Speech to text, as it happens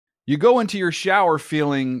You go into your shower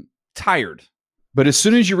feeling tired, but as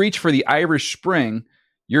soon as you reach for the Irish Spring,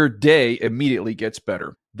 your day immediately gets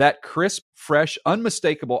better. That crisp, fresh,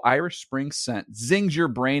 unmistakable Irish Spring scent zings your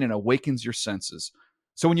brain and awakens your senses.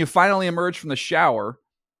 So when you finally emerge from the shower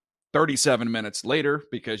 37 minutes later,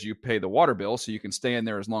 because you pay the water bill so you can stay in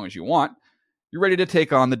there as long as you want, you're ready to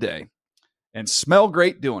take on the day and smell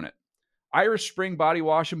great doing it. Irish Spring Body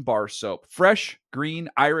Wash and Bar Soap. Fresh, green,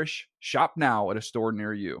 Irish. Shop now at a store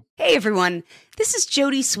near you. Hey, everyone. This is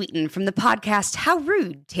Jody Sweeten from the podcast How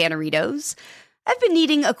Rude, Tanneritos. I've been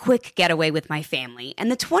needing a quick getaway with my family,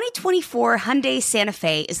 and the 2024 Hyundai Santa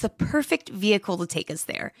Fe is the perfect vehicle to take us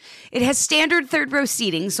there. It has standard third-row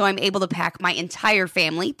seating, so I'm able to pack my entire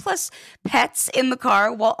family, plus pets, in the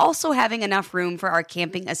car, while also having enough room for our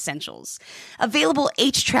camping essentials. Available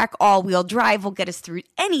H-Track all-wheel drive will get us through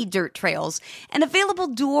any dirt trails, and available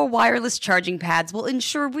dual wireless charging pads will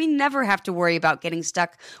ensure we never have to worry about getting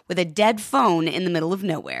stuck with a dead phone in the middle of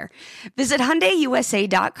nowhere. Visit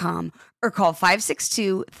HyundaiUSA.com or call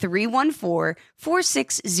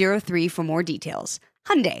 562-314-4603 for more details.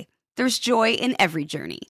 Hyundai, there's joy in every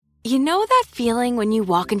journey. You know that feeling when you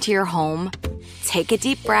walk into your home, take a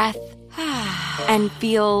deep breath, and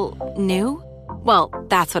feel new? Well,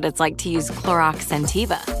 that's what it's like to use Clorox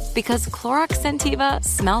Scentiva. Because Clorox Scentiva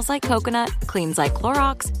smells like coconut, cleans like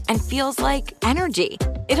Clorox, and feels like energy.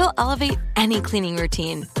 It'll elevate any cleaning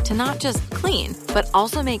routine to not just clean, but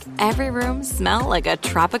also make every room smell like a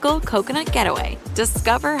tropical coconut getaway.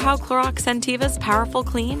 Discover how Clorox Scentiva's powerful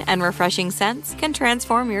clean and refreshing scents can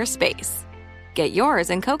transform your space. Get yours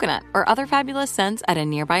in coconut or other fabulous scents at a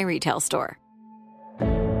nearby retail store.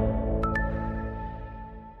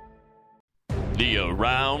 The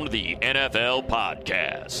Around the NFL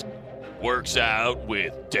podcast works out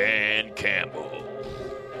with Dan Campbell.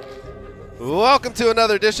 Welcome to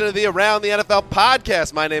another edition of the Around the NFL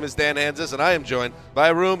podcast. My name is Dan Hansis, and I am joined by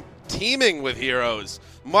a room teeming with heroes.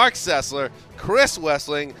 Mark Sessler, Chris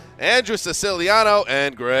Wessling, Andrew Siciliano,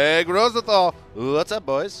 and Greg Rosenthal. What's up,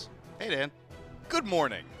 boys? Hey, Dan. Good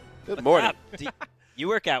morning. Good morning. You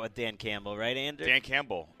work out with Dan Campbell, right, Andrew? Dan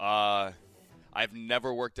Campbell. I've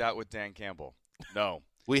never worked out with Dan Campbell. No.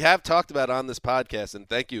 We have talked about on this podcast, and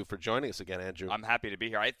thank you for joining us again, Andrew. I'm happy to be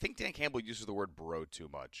here. I think Dan Campbell uses the word bro too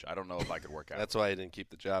much. I don't know if I could work out. That's why he didn't keep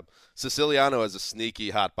the job. Siciliano has a sneaky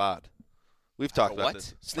hot bod. We've talked about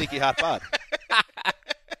this. Sneaky hot bod.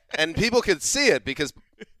 And people can see it because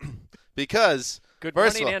Good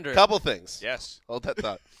first morning, of all, Andrew. couple things. Yes. Hold that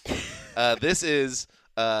thought. This is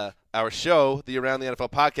our show, the Around the NFL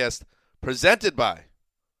podcast, presented by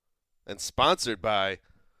and sponsored by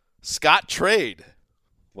Scott Trade.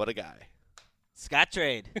 What a guy. Scott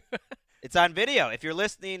Trade. It's on video. If you're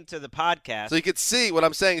listening to the podcast. So you could see, what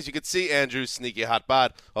I'm saying is you could see Andrew's sneaky hot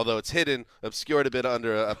bod, although it's hidden, obscured a bit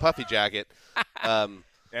under a puffy jacket.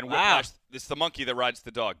 And wow. This is the monkey that rides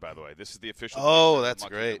the dog, by the way. This is the official. Oh, the that's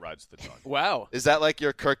monkey great. That rides the dog. Wow. Is that like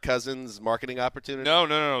your Kirk Cousins marketing opportunity?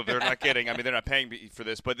 No. They're not kidding. I mean, they're not paying me for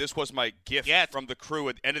this, but this was my gift from the crew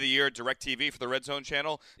at the end of the year, DirecTV for the Red Zone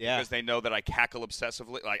channel, because they know that I cackle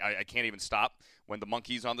obsessively. Like I can't even stop when the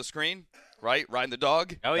monkey's on the screen, right? Riding the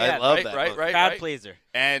dog. Oh, yeah. I love right, that. right. Crowd pleaser.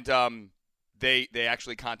 And they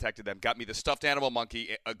actually contacted them, got me the stuffed animal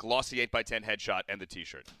monkey, a glossy 8x10 headshot, and the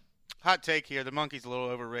T-shirt. Hot take here. The monkey's a little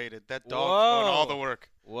overrated. That dog's Whoa. doing all the work.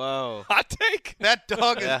 Whoa. Hot take. That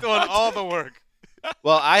dog is doing all the work.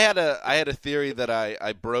 Well, I had a theory that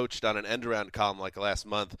I broached on an end-around column like last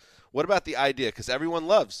month. What about the idea? Because everyone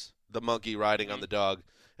loves the monkey riding on the dog,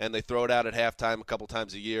 and they throw it out at halftime a couple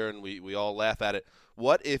times a year, and we all laugh at it.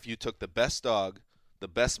 What if you took the best dog, the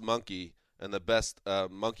best monkey, and the best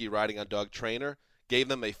monkey riding on dog trainer, gave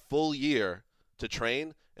them a full year to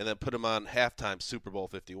train, and then put them on halftime Super Bowl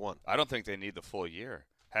 51? I don't think they need the full year.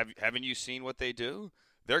 Haven't you seen what they do?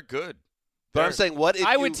 They're good. But I'm saying, what if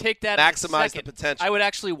I you would take that maximize the second. potential? I would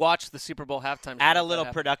actually watch the Super Bowl halftime. Add show a little if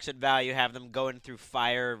that production value, have them going through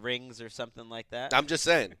fire rings or something like that. I'm just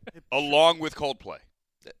saying. Along with Coldplay.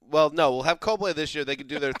 Well, no, we'll have Coldplay this year. They can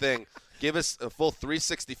do their thing. Give us a full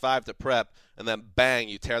 365 to prep, and then bang,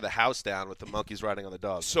 you tear the house down with the monkeys riding on the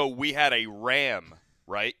dog. So we had a Ram,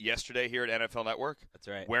 right, yesterday here at NFL Network. That's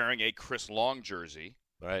right. Wearing a Chris Long jersey,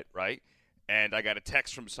 right? And I got a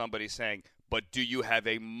text from somebody saying, but do you have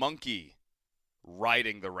a monkey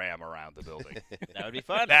riding the Ram around the building? That would be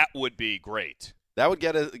fun. That would be great. That would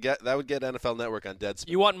get NFL Network on dead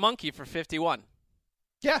spin. You want monkey for 51?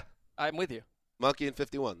 Yeah, I'm with you. monkey and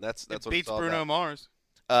 51. That's It what beats it's all Bruno about. Mars.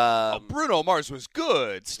 Bruno Mars was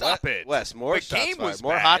good. Stop it. Wes, more the shots game fired, was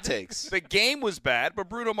more bad. hot takes. The game was bad, but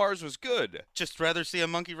Bruno Mars was good. Just rather see a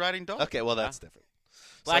monkey riding dog. Okay, well, that's different.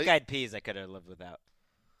 Black So- Eyed Peas I could have lived without.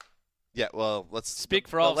 Yeah, well, let's speak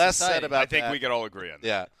for all less society. said about I think that. we can all agree on that.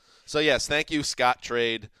 Yeah. So, yes, thank you, Scott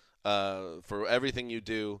Trade, for everything you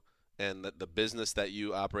do and the business that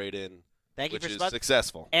you operate in, Thank you which for is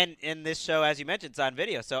successful. And in this show, as you mentioned, it's on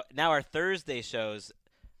video. So now our Thursday shows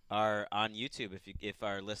are on YouTube if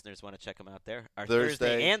our listeners want to check them out there. Our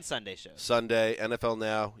Thursday and Sunday shows. Sunday, NFL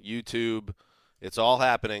Now, YouTube. It's all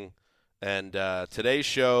happening. And today's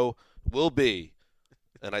show will be,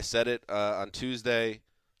 and I said it on Tuesday,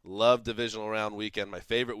 love divisional round weekend, my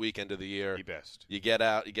favorite weekend of the year. The best. You get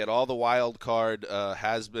all the wild card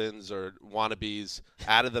has-beens or wannabes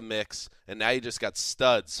out of the mix, and now you just got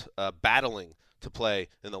studs battling to play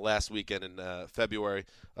in the last weekend in February,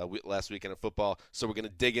 last weekend of football. So we're going to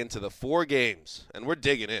dig into the 4 games, and we're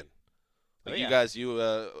digging in. You guys,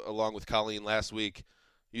 along with Colleen last week,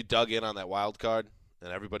 you dug in on that wild card,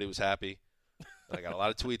 and everybody was happy. And I got a lot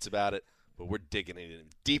of tweets about it, but we're digging in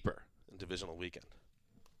deeper in divisional weekend.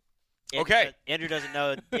 Okay. Andrew doesn't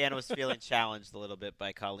know Dan was feeling challenged a little bit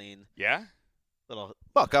by Colleen. Yeah?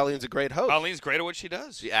 Well, Colleen's a great host. Colleen's great at what she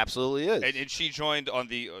does. She absolutely is. And she joined on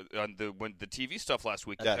the TV stuff last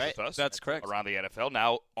week with us. That's correct. Around the NFL.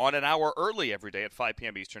 Now on an hour early every day at 5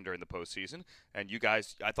 p.m. Eastern during the postseason. And you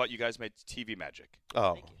guys, I thought you guys made TV magic.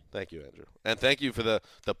 Oh, thank you, Andrew. And thank you for the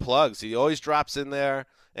plugs. He always drops in there,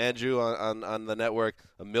 Andrew, on the network.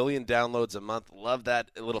 1 million downloads a month. Love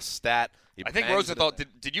that little stat. I think Rosenthal,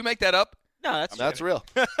 did you make that up? No, that's real.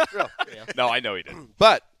 That's real. No, I know he didn't.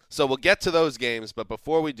 But so we'll get to those games, but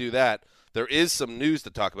before we do that, there is some news to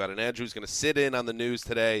talk about, and Andrew's going to sit in on the news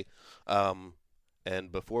today.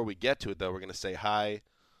 And before we get to it, though, we're going to say hi,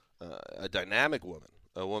 a dynamic woman,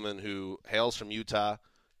 a woman who hails from Utah,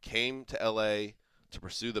 came to L.A. to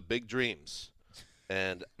pursue the big dreams,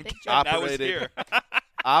 and operated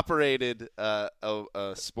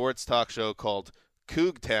a sports talk show called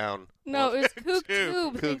Cougtown. No, it was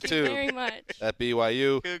Cougtube. Thank you very much. At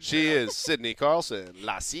BYU. She is Sydney Carlson,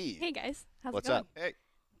 Lassie. Hey, guys. How's What's it going? up? Hey.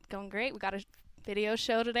 Going great. We got a video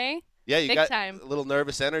show today. Yeah, you Big got time. a little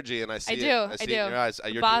nervous energy, and I see I it. do. I see it in your eyes.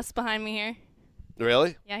 The boss behind me here.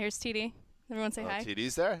 Really? Yeah, here's TD. Everyone say hi.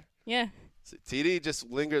 TD's there? Yeah. TD just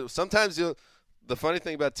lingers. Sometimes the funny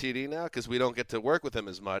thing about TD now, because we don't get to work with him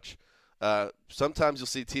as much, sometimes you'll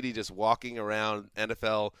see TD just walking around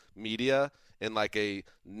NFL media in like a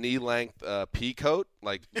knee-length pea coat,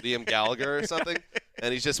 like Liam Gallagher or something,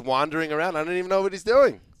 and he's just wandering around. I don't even know what he's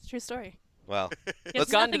doing. It's a true story. Well,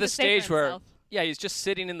 let's gotten to the stage where, he's just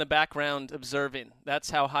sitting in the background observing.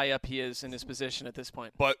 That's how high up he is in his position at this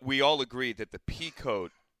point. But we all agree that the pea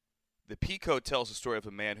coat tells the story of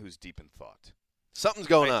a man who's deep in thought. Something's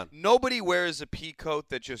going on. Nobody wears a pea coat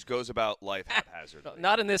that just goes about life haphazardly.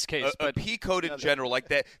 Not in this case. A pea coat in general, like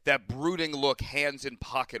that brooding look, hands in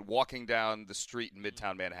pocket, walking down the street in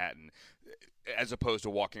Midtown Manhattan, as opposed to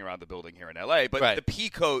walking around the building here in L.A. But the pea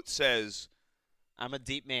coat says, I'm a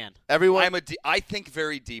deep man. I think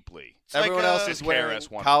very deeply. Everyone else is wearing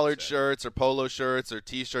collared shirts or polo shirts or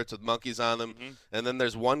T-shirts with monkeys on them, and then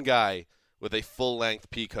there's one guy with a full-length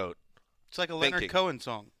pea coat. It's like a Leonard Cohen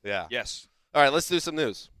song. Yeah. Yes. All right, let's do some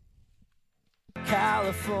news.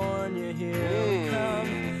 California, here we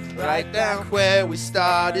come. Right down where we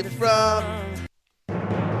started from.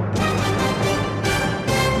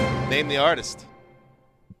 Name the artist.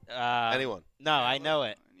 Anyone? No, I know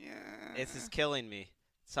it. Yeah. This is killing me.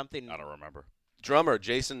 Something. I don't remember. Drummer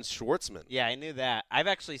Jason Schwartzman. Yeah, I knew that. I've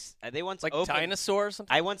actually they once like opened, Dinosaur or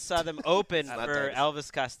something. I once saw them open for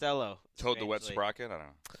Elvis Costello. Toad the Wet Sprocket. I don't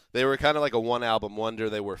know. They were kind of like a one-album wonder.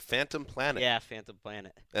 They were Phantom Planet. Yeah, Phantom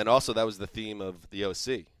Planet. And also that was the theme of the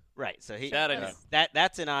OC. Right. So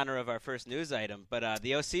that's in honor of our first news item. But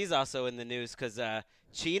the OC is also in the news because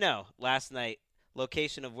Chino last night,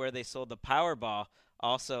 location of where they sold the Powerball,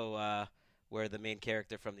 also where the main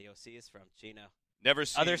character from the OC is from. Chino. Never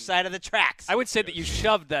seen. Other side of the tracks. I would say that you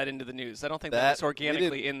shoved that into the news. I don't think that was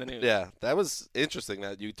organically in the news. Yeah, that was interesting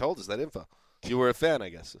that you told us that info. You were a fan, I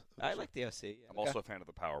guess. I like the OC. Yeah. I'm also a fan of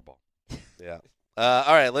the Powerball. Yeah.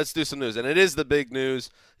 All right, let's do some news. And it is the big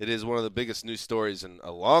news. It is one of the biggest news stories in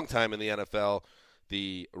a long time in the NFL.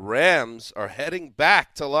 The Rams are heading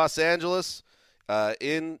back to Los Angeles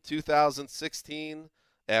in 2016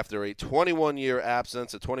 after a 21-year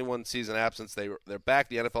absence, a 21-season absence. They're back.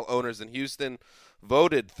 The NFL owners in Houston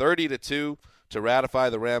voted 30-2 to ratify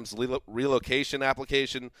the Rams' relocation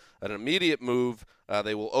application, an immediate move.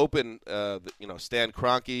 They will open, Stan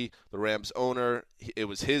Kroenke, the Rams owner. It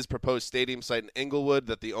was his proposed stadium site in Inglewood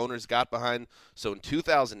that the owners got behind. So in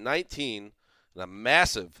 2019, a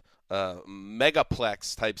massive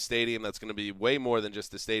megaplex-type stadium that's going to be way more than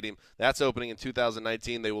just a stadium. That's opening in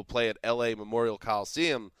 2019. They will play at L.A. Memorial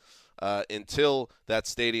Coliseum. until that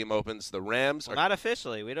stadium opens. The Rams are not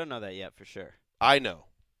officially. We don't know that yet for sure. I know.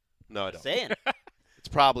 No, I don't. Saying. It's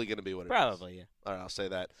probably going to be what it is. Probably, yeah. All right, I'll say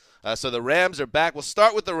that. So the Rams are back. We'll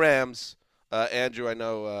start with the Rams. Andrew, I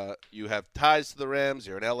know you have ties to the Rams.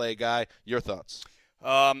 You're an L.A. guy. Your thoughts?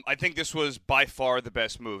 I think this was by far the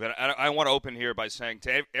best move. And I want to open here by saying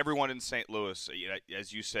to everyone in St. Louis,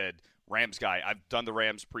 as you said, Rams guy. I've done the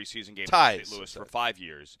Rams preseason game in St. Louis for 5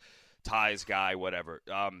 years. Ties guy, whatever.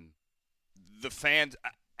 The fans,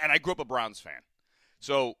 and I grew up a Browns fan.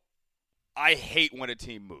 So I hate when a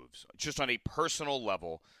team moves, just on a personal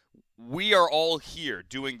level. We are all here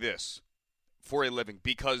doing this for a living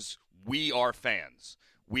because we are fans.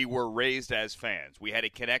 We were raised as fans. We had a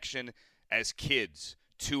connection as kids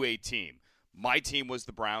to a team. My team was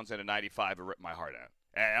the Browns, and in '95 it ripped my heart out.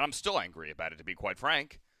 And I'm still angry about it, to be quite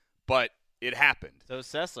frank, but it happened. So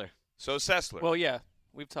Sessler. Well, yeah.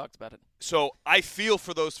 We've talked about it. So I feel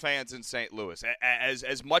for those fans in St. Louis.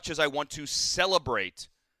 As much as I want to celebrate,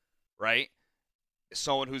 right,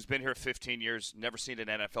 someone who's been here 15 years, never seen an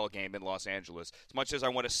NFL game in Los Angeles, as much as I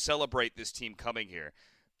want to celebrate this team coming here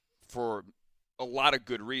for a lot of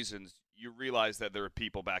good reasons, you realize that there are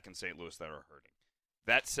people back in St. Louis that are hurting.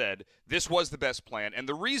 That said, this was the best plan. And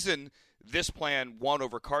the reason this plan won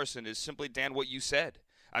over Carson is simply, Dan, what you said.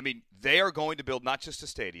 I mean, they are going to build not just a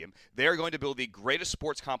stadium. They are going to build the greatest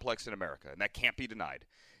sports complex in America, and that can't be denied.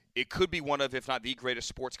 It could be one of, if not the greatest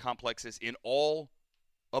sports complexes in all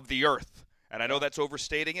of the earth. And I know that's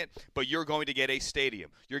overstating it, but you're going to get a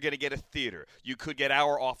stadium. You're going to get a theater. You could get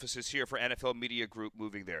our offices here for NFL Media Group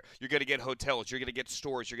moving there. You're going to get hotels. You're going to get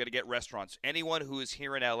stores. You're going to get restaurants. Anyone who is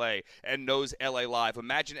here in L.A. and knows L.A. Live,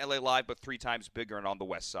 imagine L.A. Live but 3 times bigger and on the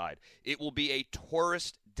west side. It will be a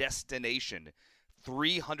tourist destination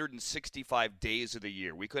 365 days of the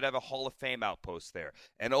year. We could have a Hall of Fame outpost there.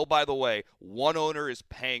 And oh, by the way, one owner is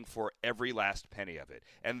paying for every last penny of it.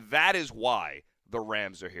 And that is why the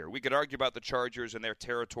Rams are here. We could argue about the Chargers and their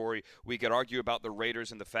territory. We could argue about the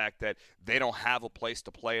Raiders and the fact that they don't have a place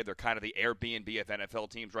to play. They're kind of the Airbnb of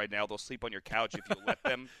NFL teams right now. They'll sleep on your couch if you let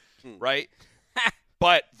them, right?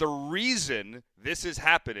 But the reason this is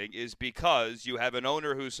happening is because you have an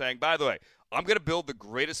owner who's saying, by the way, I'm going to build the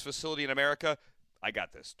greatest facility in America. I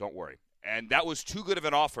got this. Don't worry. And that was too good of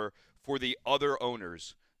an offer for the other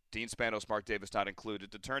owners, Dean Spanos, Mark Davis not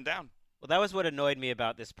included, to turn down. Well, that was what annoyed me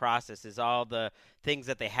about this process is all the things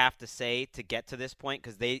that they have to say to get to this point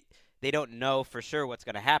because they don't know for sure what's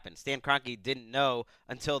going to happen. Stan Kroenke didn't know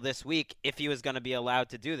until this week if he was going to be allowed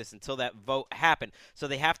to do this until that vote happened. So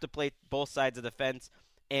they have to play both sides of the fence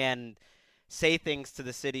and say things to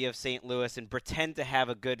the city of St. Louis and pretend to have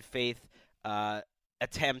a good faith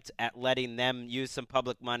attempt at letting them use some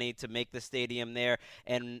public money to make the stadium there.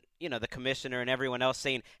 And, you know, the commissioner and everyone else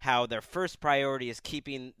saying how their first priority is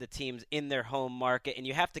keeping the teams in their home market. And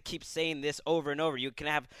you have to keep saying this over and over. You can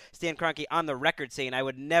have Stan Kroenke on the record saying, I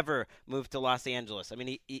would never move to Los Angeles. I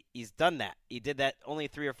mean, he's done that. He did that only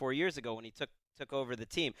 3 or 4 years ago when he took over the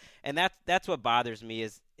team. And that's what bothers me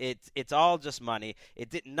is it's all just money.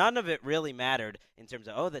 None of it really mattered in terms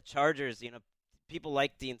of, the Chargers, you know, people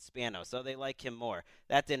like Dean Spanos, so they like him more.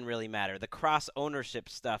 That didn't really matter. The cross-ownership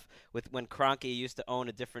stuff with when Kroenke used to own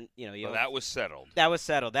a different, that was settled. That was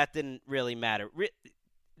settled. That didn't really matter.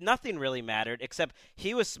 Nothing really mattered except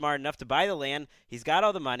he was smart enough to buy the land. He's got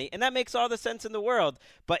all the money, and that makes all the sense in the world.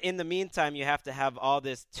 But in the meantime, you have to have all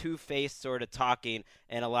this two-faced sort of talking,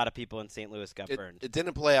 and a lot of people in St. Louis got burned. It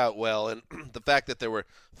didn't play out well, and the fact that there were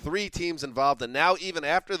 3 teams involved, and now even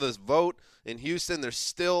after this vote in Houston, there's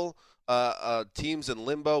still – teams in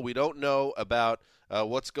limbo. We don't know about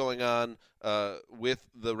what's going on with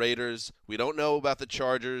the Raiders. We don't know about the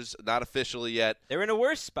Chargers, not officially yet. They're in a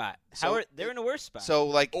worse spot. They're in a worse spot.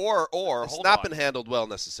 So, or it's not been handled well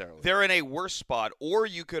necessarily. They're in a worse spot, or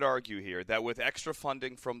you could argue here that with extra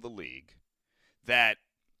funding from the league, I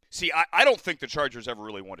don't think the Chargers ever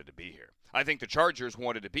really wanted to be here. I think the Chargers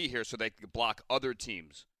wanted to be here so they could block other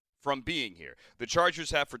teams from being here. The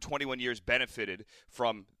Chargers have for 21 years benefited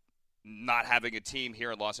from not having a team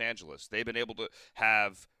here in Los Angeles. They've been able to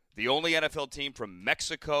have the only NFL team from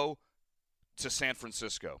Mexico to San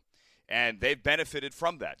Francisco, and they've benefited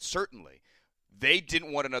from that, certainly. They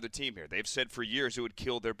didn't want another team here. They've said for years it would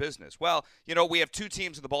kill their business. Well, we have 2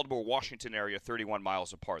 teams in the Baltimore-Washington area, 31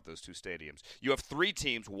 miles apart, those 2 stadiums. You have 3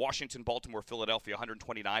 teams, Washington, Baltimore, Philadelphia,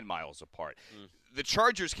 129 miles apart. The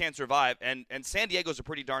Chargers can't survive, and San Diego's a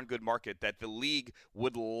pretty darn good market that the league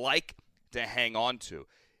would like to hang on to.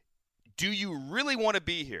 Do you really want to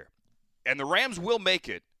be here? And the Rams will make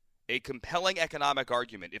it a compelling economic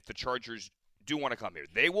argument if the Chargers do want to come here.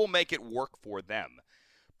 They will make it work for them.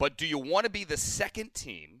 But do you want to be the second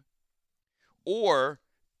team or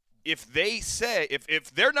if they say,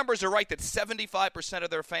 if their numbers are right that 75% of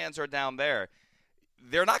their fans are down there,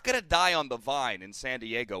 they're not going to die on the vine in San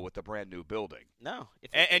Diego with the brand new building. No.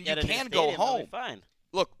 And you can go home. Fine.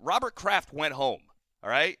 Look, Robert Kraft went home, all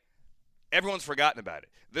right? Everyone's forgotten about it.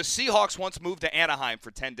 The Seahawks once moved to Anaheim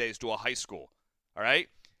for 10 days to a high school, all right?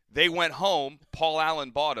 They went home. Paul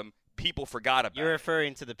Allen bought them. People forgot about it. You're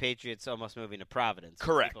referring to the Patriots almost moving to Providence.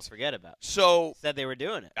 Correct. People forget about it. So said they were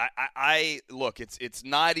doing it. I look, it's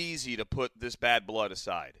not easy to put this bad blood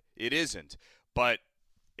aside. It isn't. But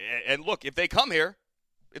and look, if they come here,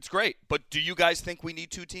 it's great. But do you guys think we need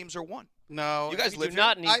 2 teams or 1? No. You guys do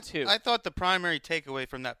not need 2. I thought the primary takeaway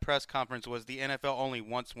from that press conference was the NFL only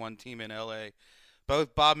wants 1 team in L.A.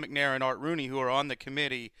 Both Bob McNair and Art Rooney, who are on the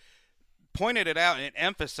committee, pointed it out and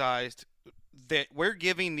emphasized that we're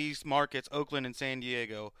giving these markets, Oakland and San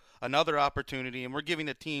Diego, another opportunity, and we're giving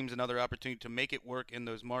the teams another opportunity to make it work in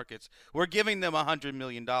those markets. We're giving them $100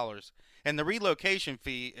 million, and the relocation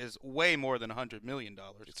fee is way more than $100 million.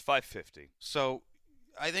 It's $550. So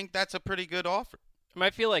I think that's a pretty good offer.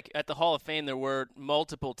 I feel like at the Hall of Fame there were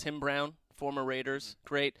multiple Tim Brown, former Raiders,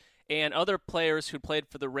 great, and other players who played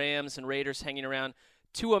for the Rams and Raiders hanging around.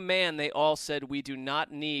 To a man, they all said, we do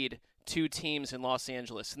not need 2 teams in Los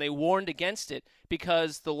Angeles. And they warned against it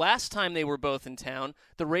because the last time they were both in town,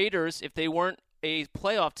 the Raiders, if they weren't a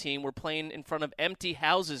playoff team, were playing in front of empty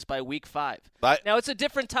houses by week 5. Now, it's a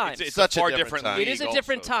different time. It's such a far different time. It is a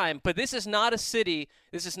different time, but this is not a city.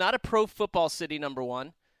 This is not a pro football city, number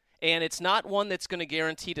one. And it's not one that's going to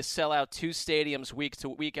guarantee to sell out 2 stadiums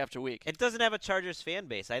week after week. It doesn't have a Chargers fan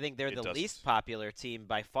base. I think they're the least popular team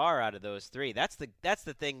by far out of those 3. That's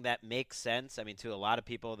the thing that makes sense. I mean, to a lot of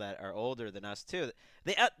people that are older than us too.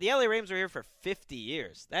 The LA Rams were here for 50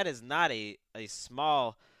 years. That is not a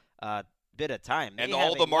small bit of time. And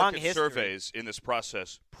all the market surveys in this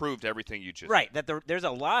process proved everything you just said. That there's a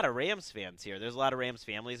lot of Rams fans here. There's a lot of Rams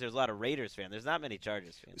families. There's a lot of Raiders fans. There's not many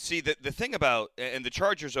Chargers fans. See, the thing about, and the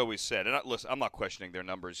Chargers always said, and listen, I'm not questioning their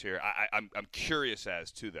numbers here. I'm curious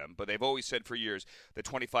as to them, but they've always said for years that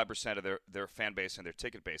 25% of their fan base and their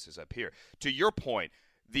ticket base is up here. To your point,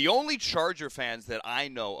 the only Charger fans that I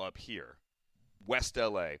know up here, West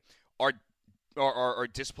LA, are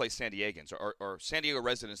displaced San Diegans or San Diego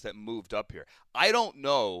residents that moved up here. I don't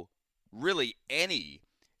know really any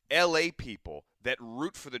L.A. people that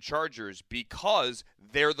root for the Chargers because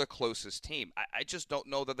they're the closest team. I just don't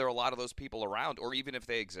know that there are a lot of those people around, or even if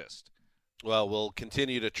they exist. Well, we'll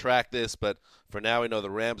continue to track this, but for now we know the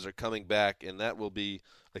Rams are coming back, and that will be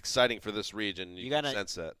exciting for this region. You can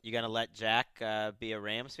sense that. You going to let Jack be a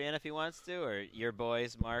Rams fan if he wants to, or your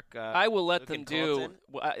boys, Mark? I will let Luke them and do.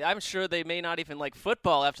 Colton? I'm sure they may not even like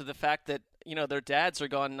football after the fact that their dads are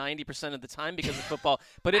gone 90% of the time because of football.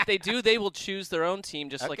 But if they do, they will choose their own team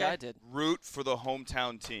just like I did. Root for the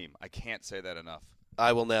hometown team. I can't say that enough.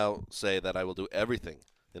 I will now say that I will do everything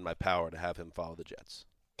in my power to have him follow the Jets.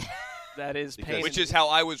 That is pain. Which is how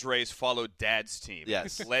I was raised, followed Dad's team.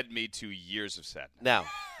 Yes. Led me to years of sadness. Now,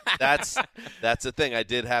 that's the thing. I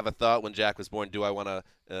did have a thought when Jack was born. Do I want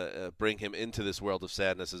to bring him into this world of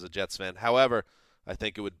sadness as a Jets fan? However, I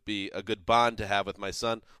think it would be a good bond to have with my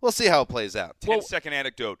son. We'll see how it plays out. 10-second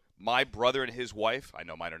anecdote. My brother and his wife, I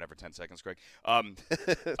know mine are never 10 seconds, Greg.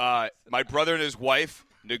 My brother and his wife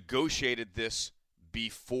negotiated this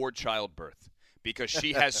before childbirth. Because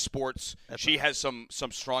she has sports, she has some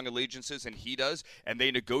strong allegiances, and he does, and they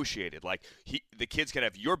negotiated. Like, the kids can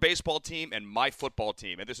have your baseball team and my football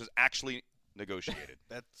team, and this is actually negotiated.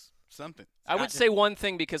 That's something. I would say one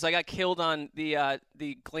thing because I got killed on the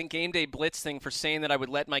Game Day Blitz thing for saying that I would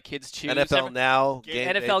let my kids choose. NFL Now,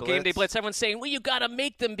 NFL Game Day Blitz. Everyone's saying, well, you got to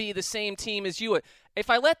make them be the same team as you. If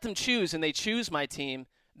I let them choose and they choose my team,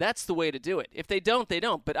 that's the way to do it. If they don't, they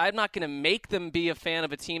don't. But I'm not going to make them be a fan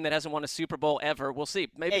of a team that hasn't won a Super Bowl ever. We'll see.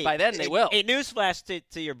 Maybe by then they will. A newsflash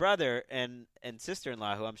to your brother and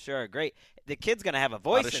sister-in-law, who I'm sure are great. The kid's going to have a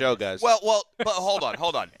voice. Not a show, guys. Well, but hold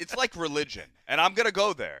on. It's like religion, and I'm going to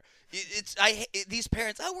go there. These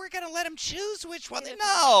parents, we're going to let them choose which one.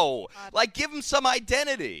 No. Like, give them some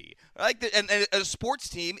identity. And a sports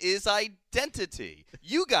team is identity.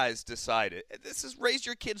 You guys decide it. This is raise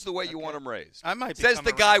your kids the way you want them raised. I might says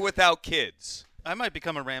the guy without kids. I might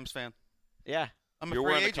become a Rams fan. Yeah. You're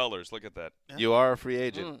wearing the colors. Look at that. Yeah. You are a free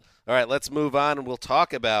agent. All right, let's move on, and we'll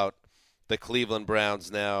talk about the Cleveland Browns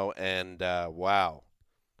now. And, wow,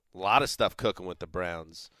 a lot of stuff cooking with the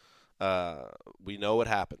Browns. We know what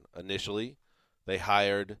happened. Initially, they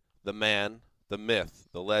hired the man, the myth,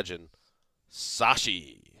 the legend,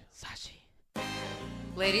 Sashi.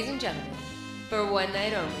 Ladies and gentlemen, for one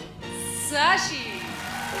night only, Sashi.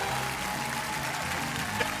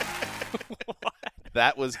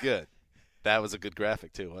 That was good. That was a good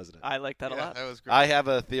graphic, too, wasn't it? I like that a lot. That was great. I have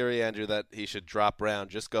a theory, Andrew, that he should drop Brown.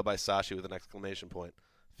 Just go by Sashi with an exclamation point.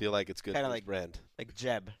 Feel like it's good Kinda for his like- brand. Like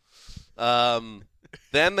Jeb.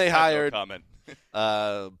 Then they hired comment.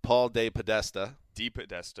 Paul De Podesta. Di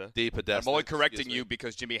Podesta. Di Podesta. I'm only correcting excuse me. you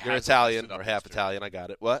because Jimmy You're has Italian or half Italian. I got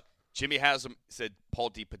it. What? Jimmy Haslam said Paul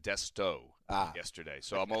Di Podesto yesterday,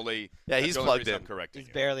 so I'm only he's the only plugged reason in. I'm correcting He's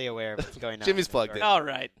you. barely aware of what's going on. Jimmy's plugged in. All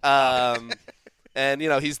right. And,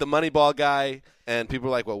 he's the Moneyball guy, and people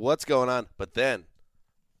are like, well, what's going on? But then,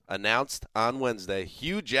 announced on Wednesday,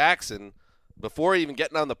 Hugh Jackson, before even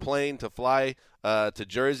getting on the plane to fly to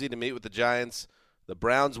Jersey to meet with the Giants, the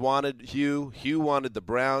Browns wanted Hugh. Hugh wanted the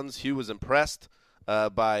Browns. Hugh was impressed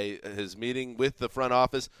by his meeting with the front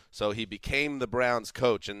office, so he became the Browns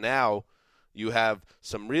coach. And now you have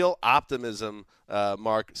some real optimism,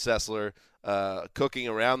 Mark Sessler, cooking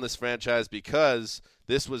around this franchise because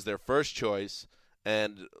this was their first choice.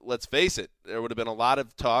 And let's face it, there would have been a lot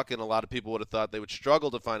of talk, and a lot of people would have thought they would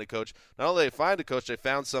struggle to find a coach. Not only did they find a coach, they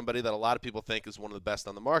found somebody that a lot of people think is one of the best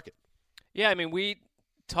on the market. Yeah, I mean, we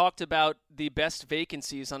talked about the best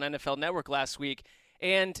vacancies on NFL Network last week,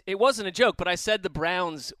 and it wasn't a joke, but I said the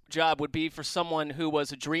Browns' job would be for someone who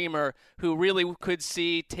was a dreamer, who really could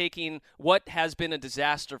see taking what has been a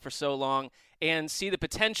disaster for so long and see the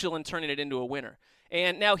potential in turning it into a winner.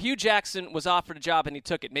 And now Hugh Jackson was offered a job and he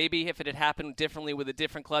took it. Maybe if it had happened differently with a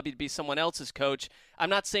different club, he'd be someone else's coach. I'm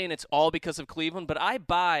not saying it's all because of Cleveland, but I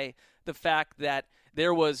buy the fact that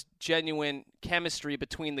there was genuine chemistry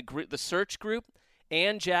between the search group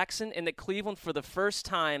and Jackson, and that Cleveland, for the first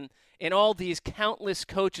time in all these countless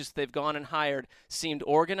coaches they've gone and hired, seemed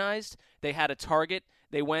organized. They had a target.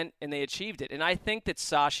 They went and they achieved it. And I think that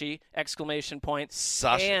Sashi,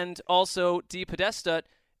 Sashi. and also Di Podesta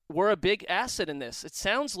were a big asset in this. It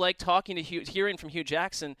sounds like talking to hearing from Hugh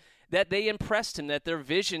Jackson that they impressed him, that their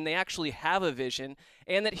vision, they actually have a vision,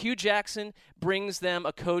 and that Hugh Jackson brings them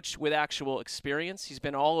a coach with actual experience. He's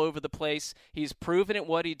been all over the place. He's proven at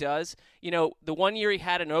what he does. The 1 year he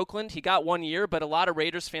had in Oakland, he got 1 year, but a lot of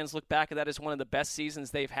Raiders fans look back at that as one of the best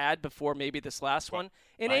seasons they've had before maybe this last one.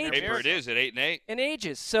 In ages. Paper it is at 8-8. In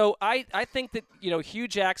ages. So I think that, Hugh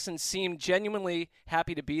Jackson seemed genuinely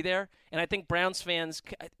happy to be there, and I think Browns fans,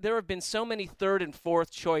 there have been so many third and fourth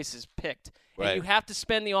choices picked. Right. And you have to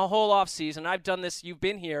spend the whole offseason. I've done this. You've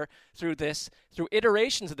been here through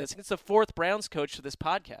iterations of this. It's the fourth Browns coach to this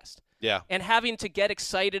podcast. Yeah. And having to get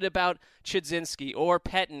excited about Chudzinski or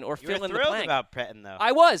Pettin or fill in the blank. You were thrilled about Pettin, though.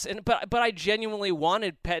 I was, but I genuinely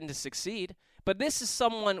wanted Pettin to succeed. But this is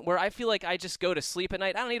someone where I feel like I just go to sleep at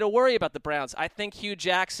night. I don't need to worry about the Browns. I think Hugh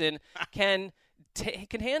Jackson can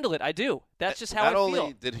handle it. I do. That's just how I feel. Not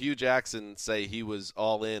only did Hugh Jackson say he was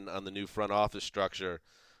all in on the new front office structure,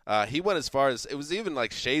 he went as far as it was even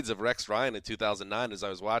like shades of Rex Ryan in 2009 as I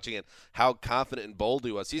was watching it, how confident and bold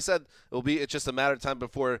he was. He said it's just a matter of time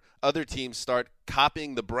before other teams start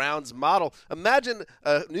copying the Browns model. Imagine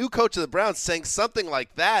a new coach of the Browns saying something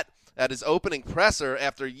like that at his opening presser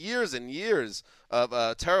after years and years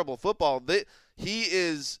of terrible football. He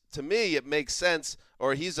is, to me, it makes sense,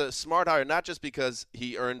 or he's a smart hire, not just because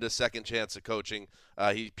he earned a second chance at coaching.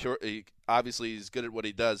 He obviously is good at what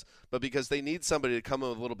he does, but because they need somebody to come in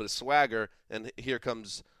with a little bit of swagger, and here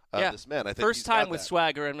comes this man. I think first he's time got with that.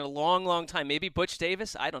 swagger in a long, long time. Maybe Butch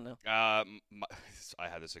Davis? I don't know. I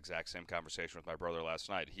had this exact same conversation with my brother last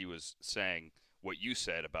night. He was saying what you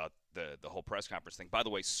said about the whole press conference thing. By the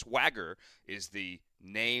way, Swagger is the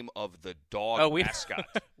name of the dog mascot.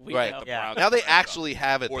 Right. The Yeah. Browns Now they have actually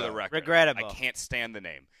have it, For the though. record. Regrettable. I can't stand the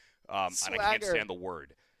name. And I can't Swagger. stand the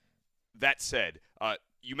word. That said,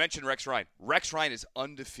 you mentioned Rex Ryan. Rex Ryan is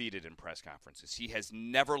undefeated in press conferences. He has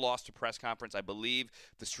never lost a press conference. I believe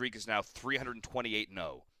the streak is now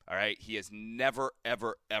 328-0. All right, he has never,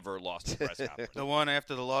 ever, ever lost a press conference. The one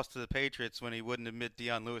after the loss to the Patriots when he wouldn't admit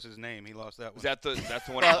Deion Lewis's name, he lost that one. Is that's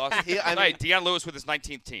the one he lost? Right, Deion Lewis with his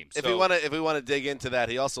 19th team. If we want to dig into that,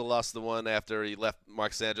 he also lost the one after he left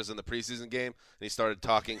Mark Sanchez in the preseason game, and he started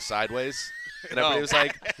talking sideways, and everybody was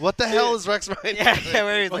like, "What the hell is Rex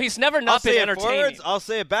Ryan?" Well, he's never I'll not been say it entertaining. forwards, I'll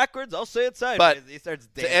say it backwards, I'll say it sideways. But he starts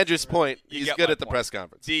to dancing. Andrew's point, You he's get good my at the point. press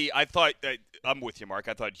conference. I thought I'm with you, Mark.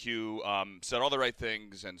 I thought Hugh said all the right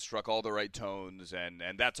things and struck all the right tones, and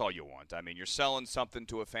that's all you want. I mean, you're selling something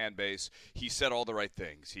to a fan base. He said all the right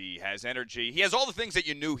things. He has energy. He has all the things that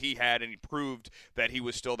you knew he had, and he proved that he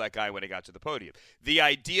was still that guy when he got to the podium. The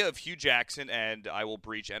idea of Hugh Jackson, and I will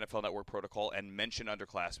breach NFL Network protocol and mention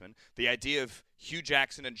underclassmen, the idea of Hugh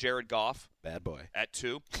Jackson and Jared Goff Bad boy. at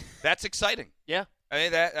 2, that's exciting. Yeah. I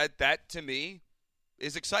mean, that to me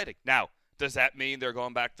is exciting. Now, does that mean they're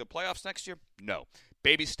going back to the playoffs next year? No.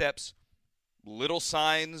 Baby steps. little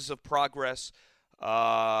signs of progress.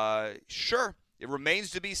 Sure, it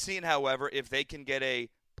remains to be seen, however, if they can get a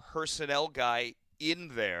personnel guy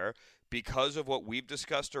in there because of what we've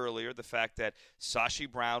discussed earlier, the fact that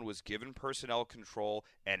Sashi Brown was given personnel control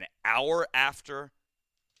an hour after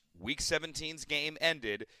Week 17's game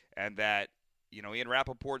ended, and that, Ian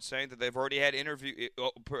Rappaport saying that they've already had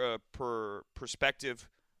prospective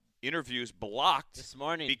interviews blocked this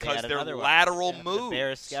morning because they're lateral moves. The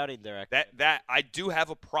Bears scouting director. That I do have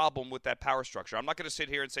a problem with that power structure. I'm not going to sit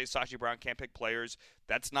here and say Sashi Brown can't pick players.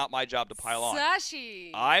 That's not my job to pile on.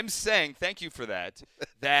 Sashi. I'm saying, thank you for that,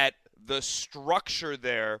 that the structure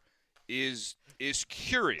there is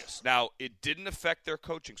curious. Now, it didn't affect their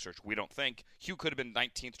coaching search. We don't think. Hugh could have been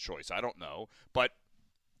 19th choice. I don't know. But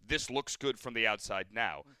this looks good from the outside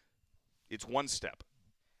now. It's one step.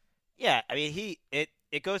 Yeah, I mean,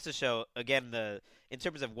 it goes to show, again, in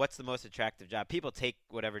terms of what's the most attractive job, people take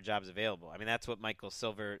whatever job's available. I mean, that's what Michael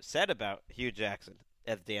Silver said about Hugh Jackson,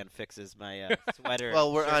 as Dan fixes my sweater.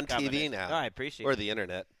 Well, we're on TV now. No, I appreciate it. Or the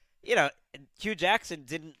internet. Hugh Jackson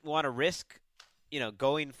didn't want to risk,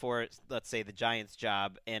 going for, let's say, the Giants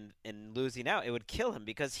job and losing out. It would kill him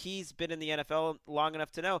because he's been in the NFL long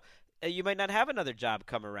enough to know you might not have another job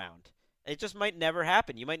come around. It just might never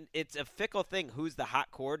happen. It's a fickle thing. Who's the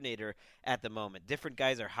hot coordinator at the moment? Different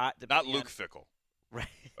guys are hot. Not Luke Fickell. Right.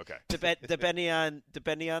 Okay. Depending on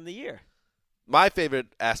the year. My favorite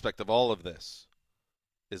aspect of all of this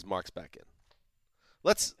is Mark's back in.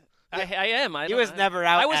 I am. He was never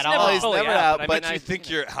out I was at never all. He's never out. But you think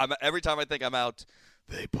every time I think I'm out,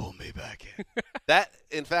 they pull me back in. That,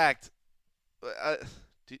 in fact,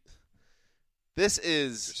 this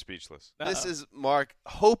is You're speechless. This is Mark.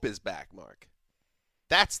 Hope is back, Mark.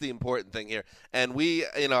 That's the important thing here. And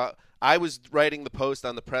I was writing the post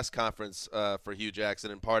on the press conference for Hugh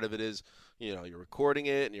Jackson, and part of it is, you're recording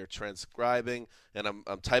it and you're transcribing, and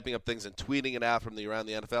I'm typing up things and tweeting it out from the Around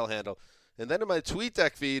the NFL handle. And then in my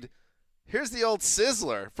TweetDeck feed, here's the old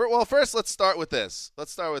sizzler. First, let's start with this.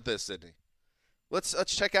 Sydney. Let's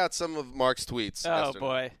check out some of Mark's tweets. Oh, yesterday.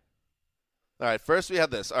 boy. All right, first we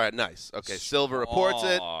have this. All right, nice. Okay, Silver reports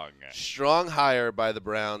it. Strong hire by the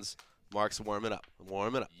Browns. Mark's warming up.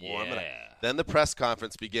 Then the press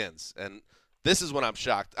conference begins, and this is when I'm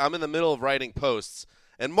shocked. I'm in the middle of writing posts,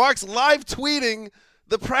 and Mark's live tweeting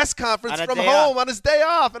the press conference from home on his day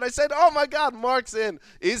off. And I said, oh, my God, Mark's in.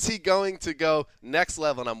 Is he going to go next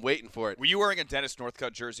level? And I'm waiting for it. Were you wearing a Dennis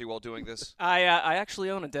Northcutt jersey while doing this? I actually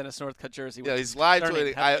own a Dennis Northcutt jersey. Yeah, he's live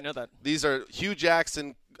tweeting. How do you know that? These are Hugh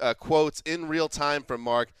Jackson quotes in real time from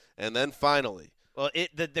Mark. And then finally. Well,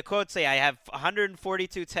 the quotes say, I have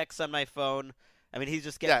 142 texts on my phone. I mean, he's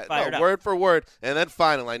just getting fired up. Word for word. And then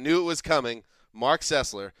finally, I knew it was coming. Mark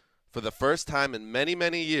Sessler, for the first time in many,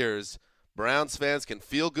 many years, Browns fans can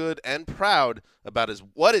feel good and proud about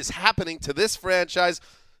what is happening to this franchise.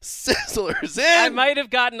 Sizzler's in. I might have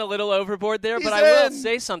gotten a little overboard there, but I will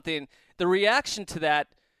say something. The reaction to that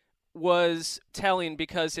was telling,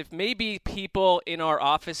 because if maybe people in our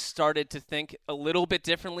office started to think a little bit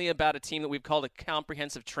differently about a team that we've called a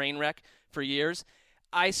comprehensive train wreck for years,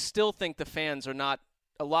 I still think the fans are not.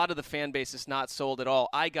 A lot of the fan base is not sold at all.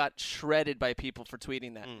 I got shredded by people for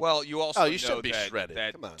tweeting that. Well, you also you should be shredded.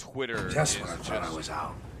 That Twitter That's what I thought I was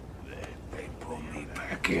out. They pulled me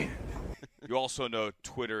back in. You also know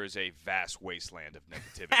Twitter is a vast wasteland of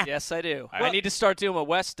negativity. Yes, I do. I need to start doing what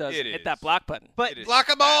Wes does. Hit that block button. But block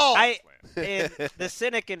them all. The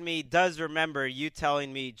cynic in me does remember you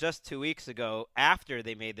telling me just 2 weeks ago, after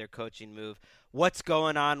they made their coaching move, what's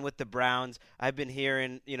going on with the Browns. I've been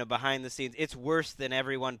hearing, behind the scenes, it's worse than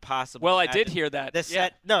everyone possibly. Well, I did hear that.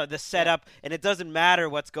 The setup, and it doesn't matter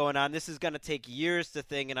what's going on. This is going to take years to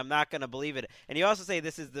think, and I'm not going to believe it. And you also say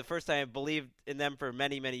this is the first time I've believed in them for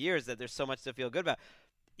many, many years, that there's so much to feel good about.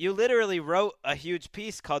 You literally wrote a huge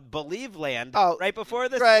piece called Believe Land right before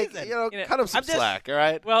the season. Cut him some slack, all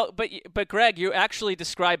right? Well, but Greg, you actually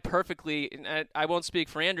described perfectly, and I won't speak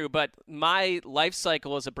for Andrew, but my life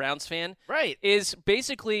cycle as a Browns fan is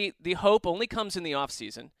basically the hope only comes in the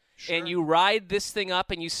offseason. Sure. And you ride this thing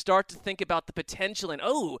up and you start to think about the potential and,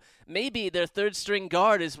 maybe their third-string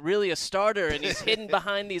guard is really a starter and he's hidden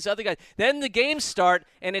behind these other guys. Then the games start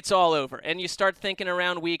and it's all over. And you start thinking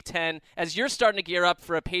around Week 10, as you're starting to gear up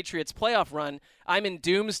for a Patriots playoff run, I'm in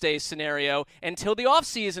doomsday scenario. Until the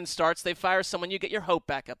offseason starts, they fire someone, you get your hope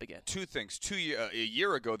back up again. Two things. A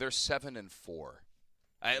year ago, they're 7-4.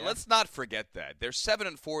 Let's not forget that. They're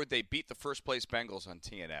 7-4. They beat the first-place Bengals on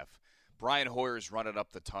TNF. Brian Hoyer's running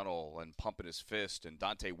up the tunnel and pumping his fist, and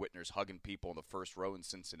Dante Whitner's hugging people in the first row in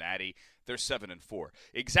Cincinnati. They're 7-4.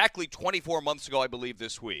 Exactly 24 months ago, I believe,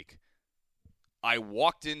 this week, I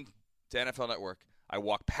walked in to NFL Network. I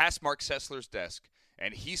walk past Mark Sessler's desk,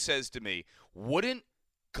 and he says to me, "Wouldn't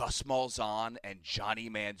Gus Malzahn and Johnny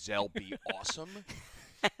Manziel be awesome?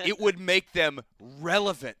 It would make them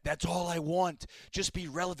relevant. That's all I want. Just be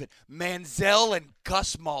relevant. Manziel and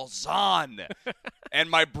Gus Malzahn." And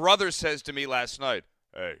my brother says to me last night,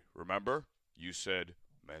 "Hey, remember? You said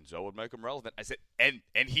Manziel would make him relevant." I said, and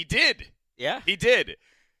he did. Yeah. He did.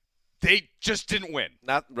 They just didn't win.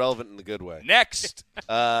 Not relevant in the good way. Next.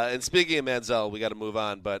 And speaking of Manziel, we got to move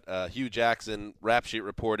on. But Hugh Jackson, Rap Sheet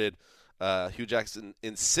reported, Hugh Jackson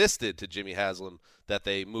insisted to Jimmy Haslam that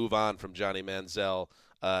they move on from Johnny Manziel.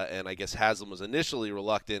 And I guess Haslam was initially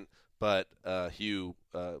reluctant, but Hugh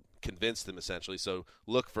convinced him essentially. So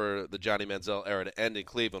look for the Johnny Manziel era to end in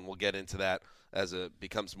Cleveland. We'll get into that as it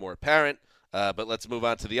becomes more apparent. But let's move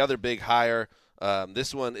on to the other big hire. Is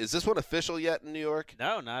this one official yet in New York?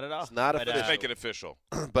 No, not at all. It's not official. Let's make it official.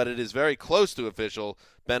 But it is very close to official.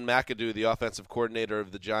 Ben McAdoo, the offensive coordinator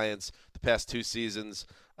of the Giants the past 2 seasons,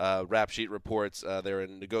 Rap Sheet reports they're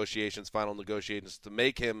in final negotiations to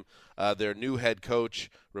make him their new head coach,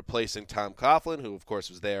 replacing Tom Coughlin, who, of course,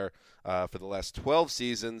 was there for the last 12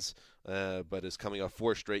 seasons, but is coming off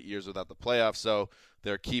 4 straight years without the playoffs. So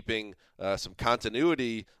they're keeping some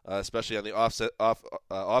continuity, especially on the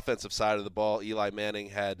offensive side of the ball. Eli Manning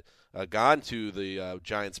had gone to the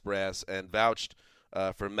Giants brass and vouched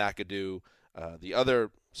for McAdoo. The other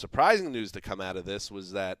surprising news to come out of this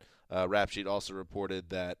was that Rap Sheet also reported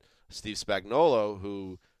that Steve Spagnuolo,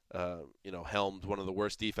 who helmed one of the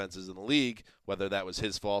worst defenses in the league, whether that was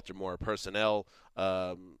his fault or more a personnel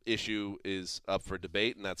issue, is up for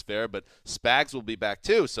debate, and that's fair. But Spags will be back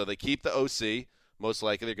too, so they keep the OC. Most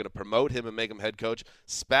likely they're going to promote him and make him head coach.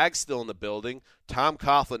 Spags still in the building. Tom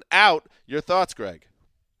Coughlin out. Your thoughts, Greg?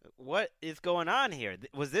 What is going on here?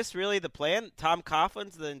 Was this really the plan? Tom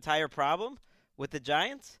Coughlin's the entire problem with the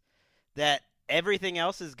Giants? That everything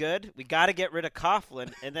else is good? We got to get rid of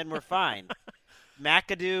Coughlin, and then we're fine.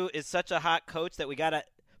 McAdoo is such a hot coach that we got to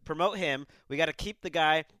promote him. We got to keep the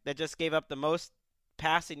guy that just gave up the most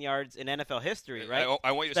passing yards in NFL history, right?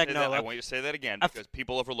 I want you to say that. I want you to say that again because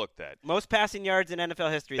people overlook that. Most passing yards in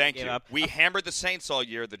NFL history. Thank you. We hammered the Saints all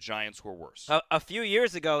year. The Giants were worse. A few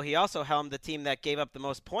years ago, he also helmed the team that gave up the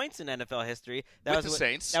most points in NFL history. That was the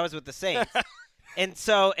Saints. That was with the Saints.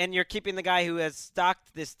 And you're keeping the guy who has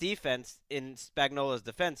stocked this defense in Spagnuolo's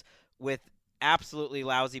defense with absolutely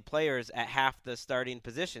lousy players at half the starting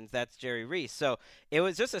positions. That's Jerry Reese. So it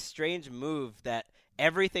was just a strange move that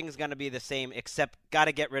everything's going to be the same except got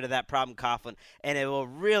to get rid of that problem Coughlin. And it will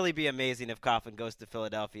really be amazing if Coughlin goes to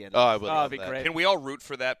Philadelphia. I would love that'd be that. great. Can we all root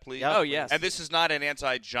for that, please? Oh, yes. And this is not an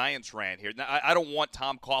anti-Giants rant here. Now, I don't want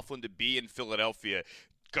Tom Coughlin to be in Philadelphia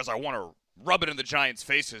because I want to rub it in the Giants'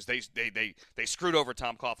 faces. They screwed over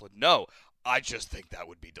Tom Coughlin. No, I just think that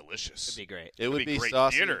would be delicious. It'd be great. It would be great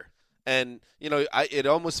saucy. theater. And, it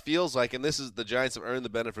almost feels like, and this is the Giants have earned the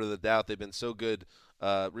benefit of the doubt. They've been so good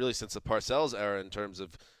really since the Parcells era in terms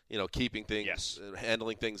of, keeping things,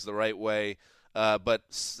 handling things the right way. But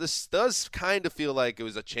this does kind of feel like it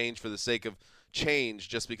was a change for the sake of change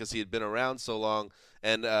just because he had been around so long.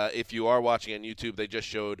 And if you are watching on YouTube, they just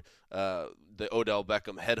showed the Odell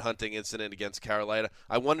Beckham headhunting incident against Carolina.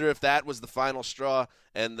 I wonder if that was the final straw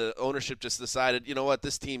and the ownership just decided, you know what,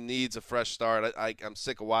 this team needs a fresh start. I'm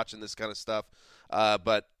sick of watching this kind of stuff.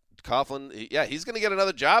 But Coughlin, he's going to get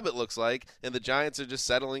another job, it looks like, and the Giants are just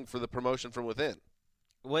settling for the promotion from within.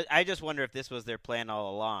 I just wonder if this was their plan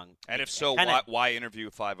all along. And if so, why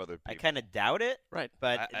interview 5 other people? I kind of doubt it. Right.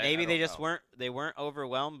 But maybe they just weren't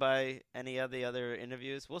overwhelmed by any of the other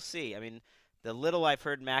interviews. We'll see. I mean, the little I've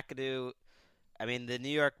heard McAdoo, the New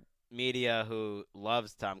York media who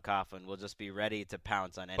loves Tom Coughlin will just be ready to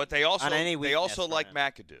pounce on any. But they also like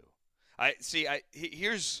McAdoo.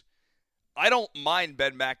 I don't mind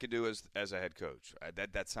Ben McAdoo as a head coach.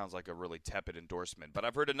 That sounds like a really tepid endorsement, but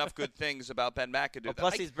I've heard enough good things about Ben McAdoo.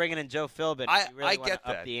 Plus, he's bringing in Joe Philbin. I get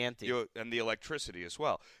that. Up the ante. And the electricity as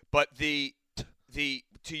well. But to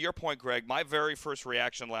your point, Greg, my very first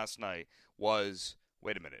reaction last night was,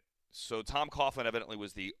 wait a minute. So Tom Coughlin evidently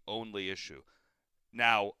was the only issue.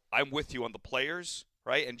 Now, I'm with you on the players,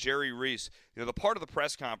 right? And Jerry Reese, the part of the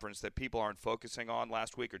press conference that people aren't focusing on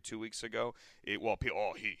last week or 2 weeks ago, he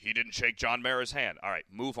didn't shake John Mara's hand. All right,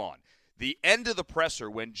 move on. The end of the presser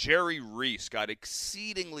when Jerry Reese got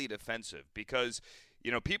exceedingly defensive because,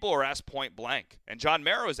 people are asked point blank, and John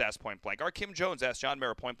Mara was asked point blank. Our Kim Jones asked John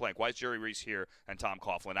Mara point blank, why is Jerry Reese here and Tom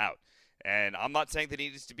Coughlin out? And I'm not saying that he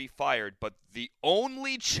needs to be fired, but the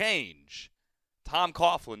only change, Tom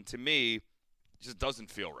Coughlin, to me, just doesn't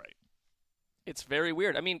feel right. It's very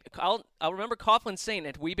weird. I'll remember Coughlin saying,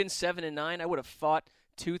 had we been 7-9, I would have fought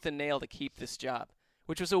tooth and nail to keep this job,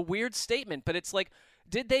 which was a weird statement. But it's like,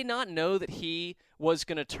 did they not know that he was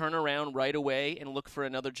going to turn around right away and look for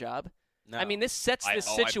another job? No. I mean, this sets this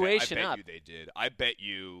situation up. up. I bet you they did. I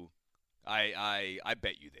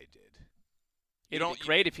bet you they did. It'd be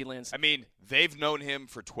great if he lands. I mean, they've known him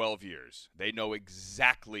for 12 years. They know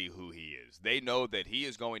exactly who he is. They know that he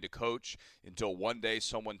is going to coach until one day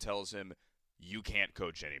someone tells him, you can't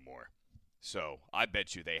coach anymore. So I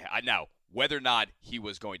bet you now, whether or not he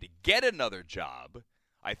was going to get another job,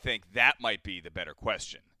 I think that might be the better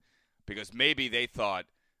question. Because maybe they thought,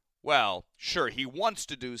 well, sure, he wants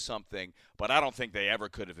to do something, but I don't think they ever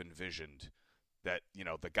could have envisioned that,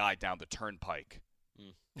 the guy down the turnpike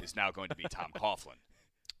is now going to be Tom Coughlin.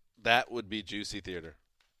 That would be juicy theater,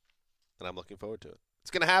 and I'm looking forward to it.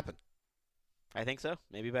 It's going to happen. I think so.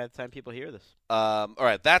 Maybe by the time people hear this. All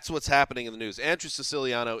right, that's what's happening in the news. Andrew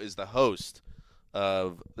Siciliano is the host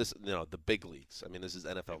of this, the big leagues. I mean, this is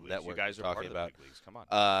NFL Network. You guys are talking part of about. The big leagues. Come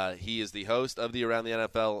on. He is the host of the Around the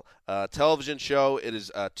NFL television show. It is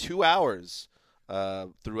 2 hours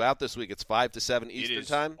throughout this week. It's 5 to 7 Eastern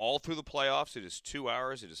time. All through the playoffs. It is 2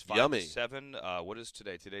 hours. It is 5 to 7. What is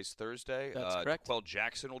today? Today's Thursday. That's correct. Quell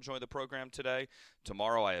Jackson will join the program today.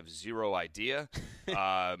 Tomorrow I have zero idea.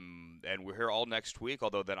 And we're here all next week,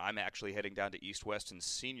 although then I'm actually heading down to East West and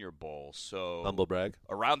Senior Bowl. So humble brag.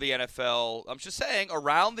 Around the NFL, I'm just saying,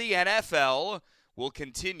 Around the NFL will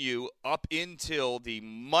continue up until the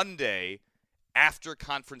Monday after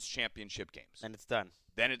conference championship games. And it's done.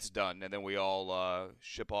 Then it's done, and then we all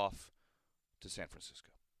ship off to San Francisco.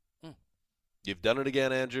 You've done it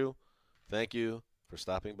again, Andrew. Thank you for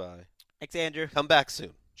stopping by. Thanks, Andrew. Come back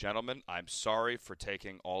soon. Gentlemen, I'm sorry for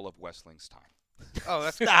taking all of Westling's time. Oh,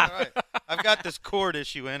 that's all right. I've got this cord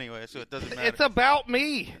issue anyway, so it doesn't matter. It's about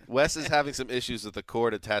me. Wes is having some issues with the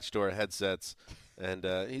cord attached to our headsets, and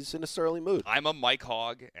he's in a surly mood. I'm a mic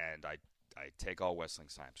hog, and I take all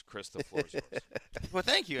Westling's times. Chris, the floor is yours. Well,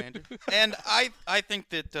 thank you, Andrew. And I think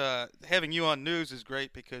that having you on news is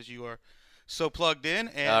great because you are so plugged in,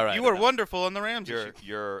 and you were wonderful on the Rams issue.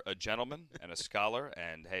 You're a gentleman and a scholar,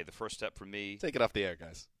 and, hey, the first step for me. Take it off the air,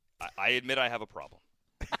 guys. I admit I have a problem.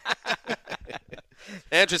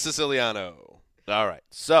 Andrew Siciliano. All right,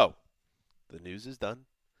 so the news is done,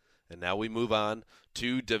 and now we move on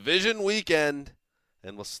to division weekend,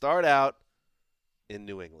 and we'll start out in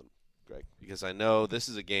New England, Greg, because I know this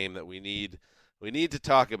is a game that we need to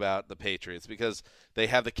talk about, the Patriots, because they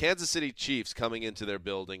have the Kansas City Chiefs coming into their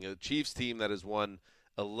building, a Chiefs team that has won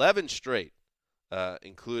 11 straight,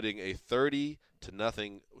 including a 30-0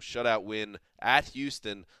 shutout win at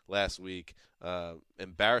Houston last week,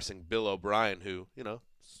 embarrassing Bill O'Brien, who,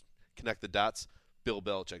 connect the dots, Bill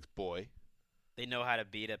Belichick's boy. They know how to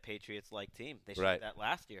beat a Patriots-like team. They showed that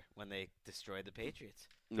last year when they destroyed the Patriots.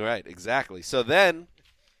 Right, exactly. So then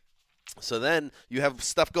you have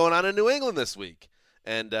stuff going on in New England this week.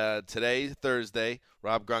 And today, Thursday,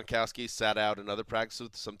 Rob Gronkowski sat out another practice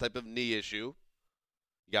with some type of knee issue.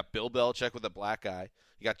 You got Bill Belichick with a black eye.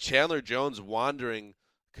 You got Chandler Jones wandering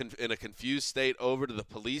in a confused state over to the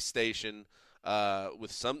police station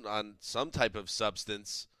with some type of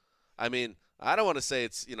substance. I mean, I don't want to say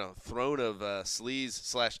it's, throne of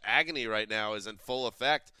sleaze / agony right now is in full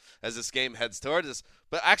effect as this game heads towards us.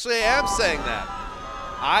 But actually I am saying that.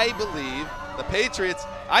 I believe the Patriots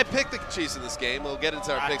 – I picked the Chiefs in this game. We'll get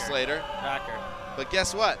into our picks later. But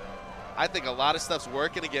guess what? I think a lot of stuff's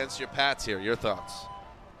working against your Pats here. Your thoughts?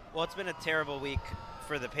 Well, it's been a terrible week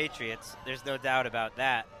for the Patriots. There's no doubt about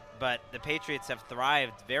that. But the Patriots have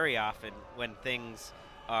thrived very often when things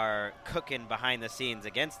are cooking behind the scenes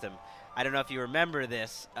against them. I don't know if you remember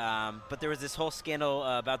this, but there was this whole scandal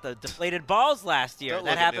about the deflated balls last year.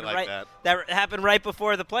 That happened right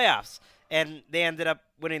before the playoffs. And they ended up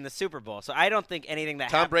winning the Super Bowl. So I don't think anything that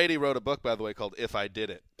Tom Brady wrote a book, by the way, called If I Did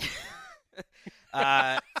It.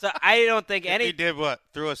 So I don't think He did what?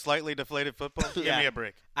 Threw a slightly deflated football? Give me a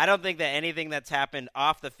break. I don't think that anything that's happened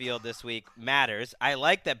off the field this week matters. I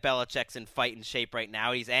like that Belichick's in fighting shape right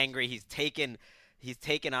now. He's angry. He's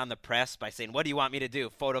taken on the press by saying, what do you want me to do,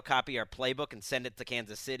 photocopy our playbook and send it to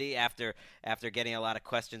Kansas City after getting a lot of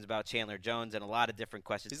questions about Chandler Jones and a lot of different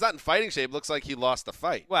questions. He's not in fighting shape. Looks like he lost the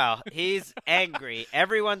fight. Well, he's angry.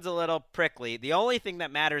 Everyone's a little prickly. The only thing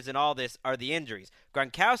that matters in all this are the injuries.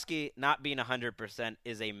 Gronkowski not being 100%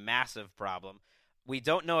 is a massive problem. We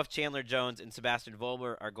don't know if Chandler Jones and Sebastian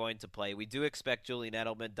Vollmer are going to play. We do expect Julian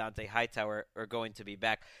Edelman, Dante Hightower are going to be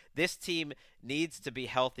back. This team needs to be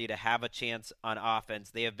healthy to have a chance on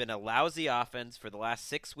offense. They have been a lousy offense for the last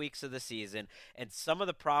 6 weeks of the season, and some of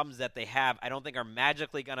the problems that they have I don't think are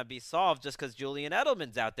magically going to be solved just because Julian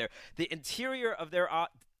Edelman's out there. The interior of their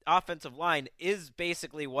offensive line is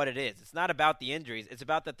basically what it is. It's not about the injuries. It's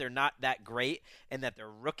about that they're not that great and that they're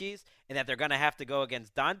rookies and that they're going to have to go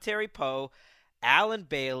against Dontari Poe, Allen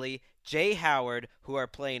Bailey, Jay Howard, who are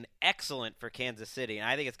playing excellent for Kansas City. And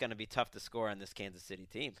I think it's going to be tough to score on this Kansas City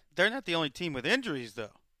team. They're not the only team with injuries,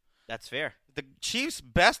 though. That's fair. The Chiefs'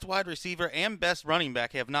 best wide receiver and best running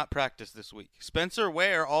back have not practiced this week. Spencer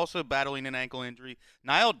Ware also battling an ankle injury.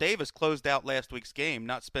 Niall Davis closed out last week's game,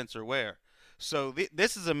 not Spencer Ware. So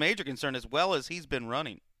this is a major concern as well as he's been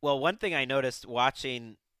running. Well, one thing I noticed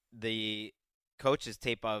watching the coaches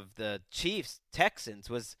tape of the Chiefs-Texans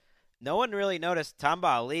was no one really noticed Tamba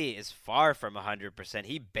Ali is far from 100%.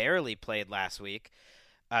 He barely played last week.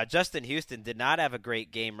 Justin Houston did not have a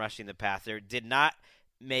great game rushing the passer, did not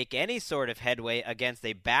make any sort of headway against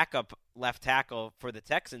a backup left tackle for the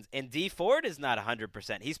Texans. And Dee Ford is not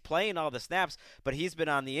 100%. He's playing all the snaps, but he's been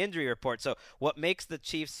on the injury report. So what makes the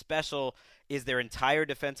Chiefs special is their entire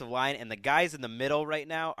defensive line, and the guys in the middle right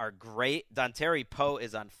now are great. Dontari Poe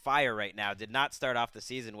is on fire right now. Did not start off the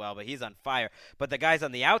season well, but he's on fire. But the guys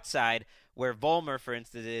on the outside, where Vollmer, for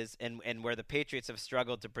instance, is, and where the Patriots have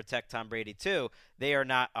struggled to protect Tom Brady too, they are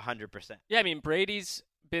not 100%. Yeah, I mean, Brady's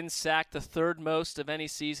been sacked the third most of any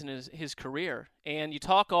season in his career. And you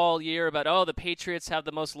talk all year about, the Patriots have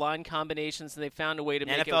the most line combinations and they found a way to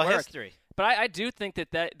make NFL it work. History. But I do think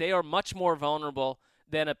that they are much more vulnerable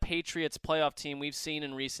than a Patriots playoff team we've seen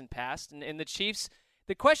in recent past. And the Chiefs,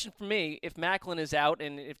 the question for me, if Maclin is out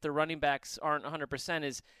and if the running backs aren't 100%,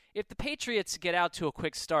 is if the Patriots get out to a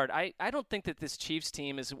quick start, I don't think that this Chiefs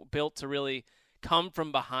team is built to really come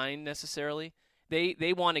from behind necessarily.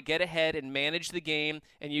 They want to get ahead and manage the game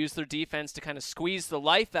and use their defense to kind of squeeze the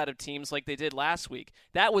life out of teams like they did last week.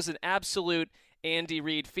 That was an absolute Andy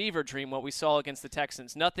Reid fever dream, what we saw against the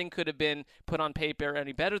Texans. Nothing could have been put on paper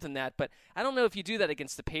any better than that. But I don't know if you do that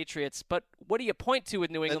against the Patriots. But what do you point to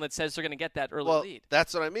with New England that says they're going to get that early lead?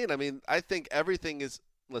 That's what I mean. I think everything is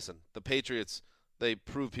 – listen, the Patriots, they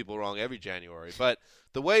prove people wrong every January. But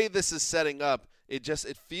the way this is setting up, it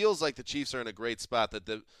feels like the Chiefs are in a great spot. That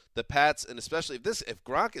the Pats, and especially if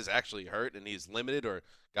Gronk is actually hurt and he's limited, or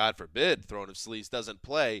God forbid, Throne of Sleaze doesn't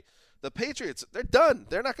play, the Patriots, they're done.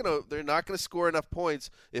 They're not gonna score enough points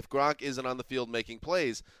if Gronk isn't on the field making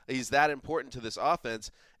plays. He's that important to this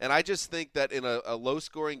offense, and I just think that in a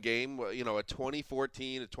low-scoring game, a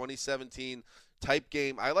 2014, a 2017 type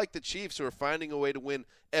game, I like the Chiefs, who are finding a way to win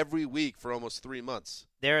every week for almost 3 months.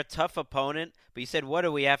 They're a tough opponent, but you said, what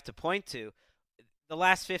do we have to point to? The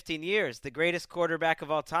last 15 years, the greatest quarterback of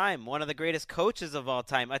all time, one of the greatest coaches of all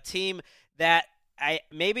time, a team that I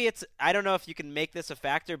don't know if you can make this a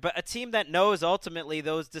factor, but a team that knows ultimately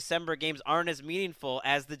those December games aren't as meaningful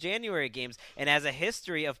as the January games and has a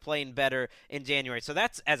history of playing better in January. So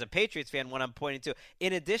that's, as a Patriots fan, what I'm pointing to.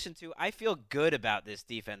 In addition to, I feel good about this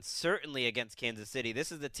defense, certainly against Kansas City.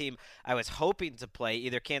 This is the team I was hoping to play,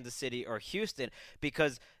 either Kansas City or Houston,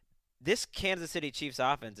 because this Kansas City Chiefs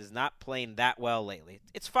offense is not playing that well lately.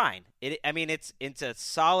 It's fine. It's a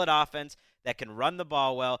solid offense that can run the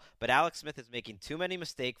ball well, but Alex Smith is making too many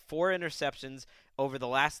mistakes, 4 interceptions over the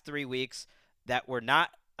last 3 weeks that were not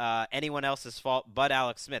anyone else's fault but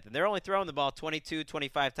Alex Smith. And they're only throwing the ball 22,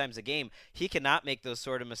 25 times a game. He cannot make those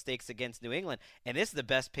sort of mistakes against New England. And this is the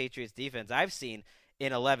best Patriots defense I've seen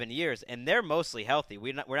in 11 years, and they're mostly healthy.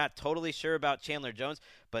 We're not totally sure about Chandler Jones,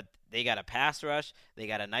 but they got a pass rush. They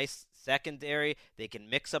got a nice secondary. They can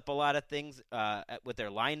mix up a lot of things with their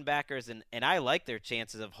linebackers, and I like their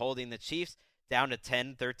chances of holding the Chiefs down to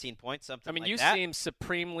 10, 13 points, something like that. You seem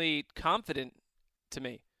supremely confident to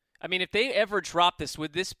me. If they ever drop this,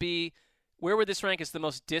 where would this rank as the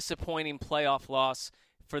most disappointing playoff loss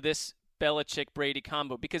for this Belichick-Brady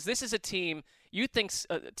combo? Because this is a team you think,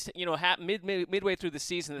 midway through the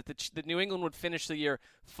season that New England would finish the year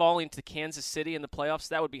falling to Kansas City in the playoffs.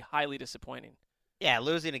 That would be highly disappointing. Yeah,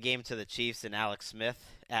 losing a game to the Chiefs and Alex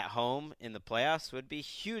Smith at home in the playoffs would be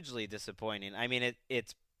hugely disappointing.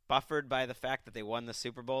 It's buffered by the fact that they won the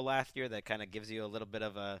Super Bowl last year. That kind of gives you a little bit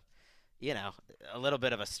of a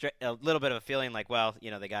feeling like,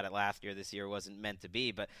 they got it last year. This year wasn't meant to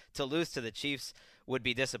be. But to lose to the Chiefs would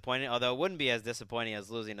be disappointing, although it wouldn't be as disappointing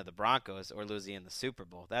as losing to the Broncos or losing in the Super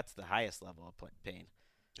Bowl. That's the highest level of pain.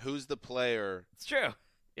 Who's the player? It's true.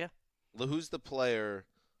 Yeah. Who's the player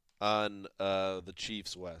on the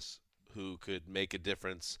Chiefs, Wes, who could make a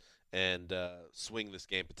difference and swing this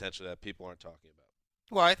game potentially that people aren't talking about?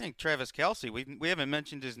 Well, I think Travis Kelce. We haven't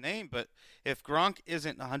mentioned his name, but if Gronk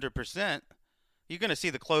isn't 100%, you're going to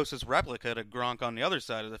see the closest replica to Gronk on the other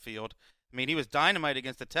side of the field. He was dynamite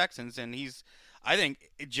against the Texans, and he's, I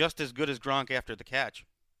think, just as good as Gronk after the catch.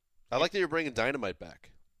 I like that you're bringing dynamite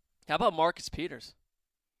back. How about Marcus Peters?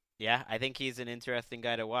 Yeah, I think he's an interesting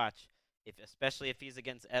guy to watch, especially if he's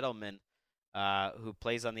against Edelman, who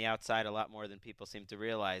plays on the outside a lot more than people seem to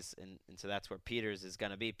realize, and so that's where Peters is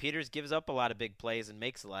going to be. Peters gives up a lot of big plays and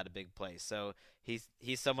makes a lot of big plays, so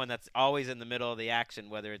he's someone that's always in the middle of the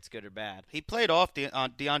action, whether it's good or bad. He played off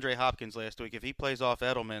DeAndre Hopkins last week. If he plays off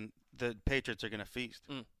Edelman, the Patriots are going to feast.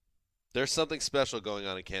 There's something special going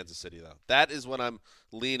on in Kansas City, though. That is what I'm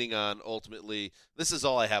leaning on ultimately. This is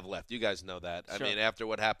all I have left. You guys know that. Sure. I mean, after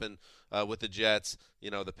what happened with the Jets,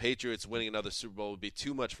 the Patriots winning another Super Bowl would be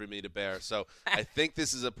too much for me to bear. So I think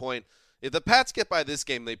this is a point. If the Pats get by this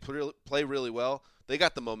game, they play really well. They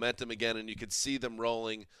got the momentum again, and you could see them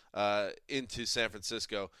rolling into San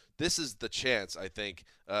Francisco. This is the chance, I think,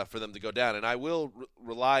 for them to go down. And I will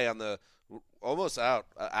rely on the almost out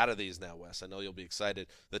of these now, Wes. I know you'll be excited.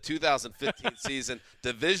 The 2015 season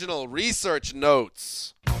divisional research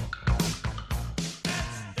notes.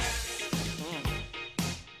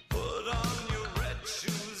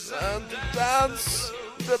 And dance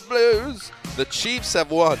the blues. The Chiefs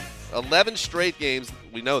have won 11 straight games.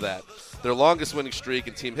 We know that. Their longest winning streak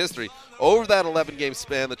in team history. Over that 11-game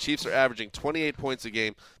span, the Chiefs are averaging 28 points a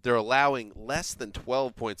game. They're allowing less than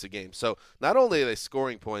 12 points a game. So not only are they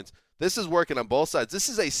scoring points, this is working on both sides. This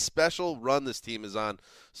is a special run this team is on.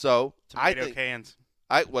 So Tomato cans.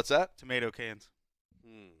 What's that? Tomato cans.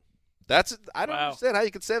 I don't understand how you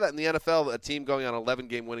could say that in the NFL. A team going on an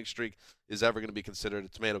 11-game winning streak is ever going to be considered a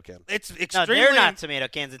tomato can. It's extremely. No, they're not tomato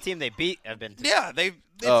cans. The team they beat have been. Yeah,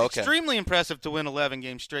 it's extremely impressive to win 11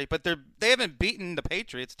 games straight, but they haven't beaten the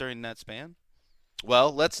Patriots during that span.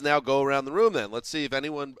 Well, let's now go around the room then. Let's see if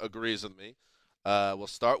anyone agrees with me. We'll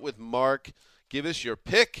start with Mark. Give us your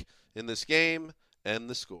pick in this game and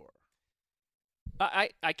the score. I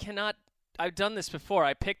cannot. I've done this before.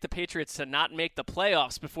 I picked the Patriots to not make the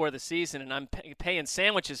playoffs before the season, and I'm paying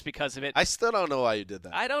sandwiches because of it. I still don't know why you did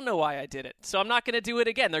that. I don't know why I did it. So I'm not going to do it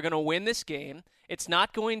again. They're going to win this game. It's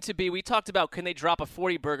not going to be – we talked about can they drop a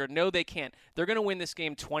 40-burger. No, they can't. They're going to win this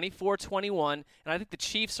game 24-21, and I think the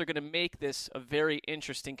Chiefs are going to make this a very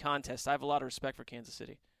interesting contest. I have a lot of respect for Kansas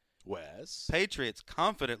City. Wes? Patriots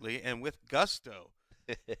confidently and with gusto.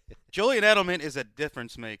 Julian Edelman is a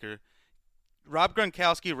difference maker. Rob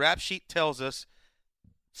Gronkowski, rap sheet tells us,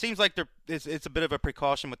 seems like it's a bit of a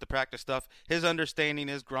precaution with the practice stuff. His understanding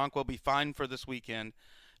is Gronk will be fine for this weekend.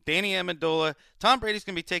 Danny Amendola, Tom Brady's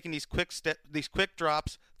going to be taking these quick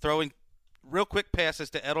drops, throwing real quick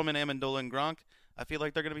passes to Edelman, Amendola, and Gronk. I feel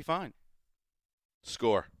like they're going to be fine.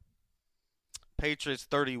 Score. Patriots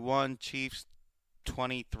 31, Chiefs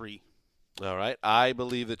 23. All right. I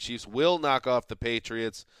believe the Chiefs will knock off the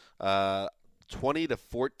Patriots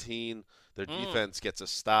 20-14. Their defense gets a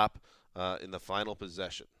stop in the final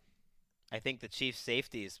possession. I think the Chiefs'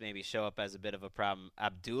 safeties maybe show up as a bit of a problem.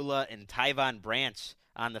 Abdullah and Tyvon Branch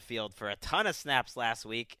on the field for a ton of snaps last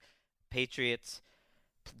week. Patriots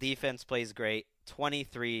defense plays great,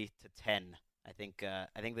 23-10. I think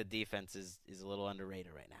the defense is a little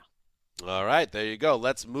underrated right now. All right, there you go.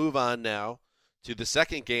 Let's move on now to the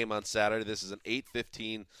second game on Saturday. This is an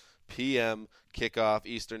 8:15 p.m. kickoff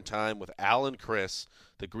Eastern Time with Al and Chris.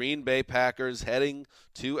 The Green Bay Packers heading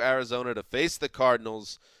to Arizona to face the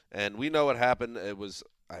Cardinals. And we know what happened. It was,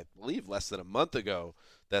 I believe, less than a month ago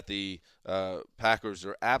that the Packers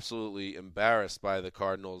were absolutely embarrassed by the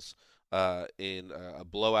Cardinals in a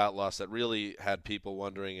blowout loss that really had people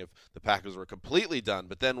wondering if the Packers were completely done.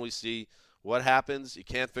 But then we see what happens. You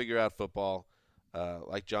can't figure out football.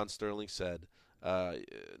 Like John Sterling said,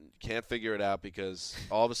 can't figure it out because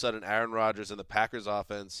all of a sudden Aaron Rodgers and the Packers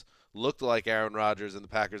offense looked like Aaron Rodgers and the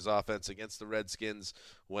Packers offense against the Redskins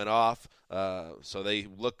went off. So they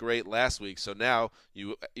looked great last week. So now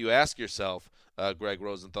you ask yourself, Greg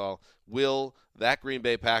Rosenthal, will that Green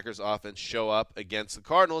Bay Packers offense show up against the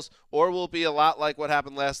Cardinals, or will it be a lot like what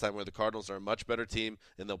happened last time where the Cardinals are a much better team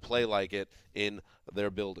and they'll play like it in their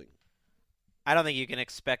building? I don't think you can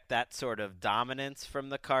expect that sort of dominance from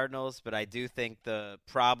the Cardinals, but I do think the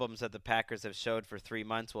problems that the Packers have showed for 3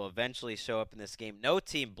 months will eventually show up in this game. No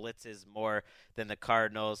team blitzes more than the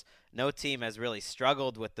Cardinals. No team has really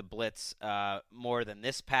struggled with the blitz more than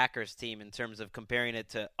this Packers team in terms of comparing it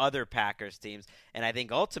to other Packers teams. And I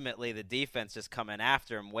think ultimately the defense just coming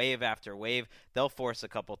after them wave after wave. They'll force a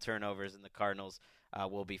couple turnovers, and the Cardinals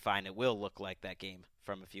will be fine. It will look like that game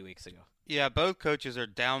from a few weeks ago. Yeah, both coaches are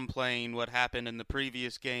downplaying what happened in the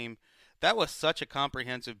previous game. That was such a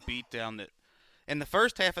comprehensive beatdown that in the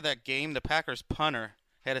first half of that game, the Packers punter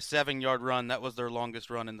had a 7-yard run. That was their longest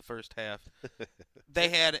run in the first half.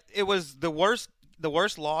 It was the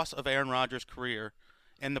worst loss of Aaron Rodgers' career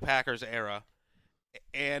in the Packers era.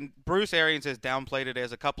 And Bruce Arians has downplayed it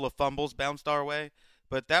as a couple of fumbles bounced our way.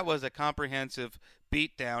 but that was a comprehensive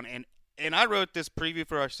beatdown. And I wrote this preview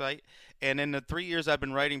for our site, and in the 3 years I've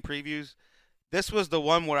been writing previews, this was the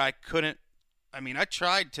one where I couldn't. I mean, I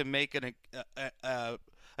tried to make a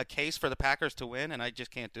case for the Packers to win, and I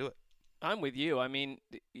just can't do it. I'm with you. I mean,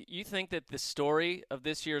 you think that the story of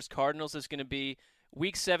this year's Cardinals is going to be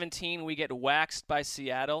Week 17, we get waxed by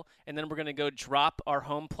Seattle, and then we're going to go drop our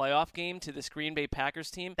home playoff game to this Green Bay Packers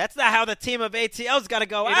team? That's not how the team of ATL's got to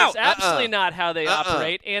go out. It is absolutely not how they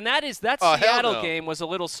operate, and that Seattle game was a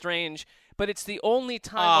little strange, but it's the only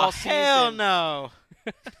time all season. Hell no.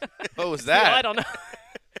 What was that? I don't know.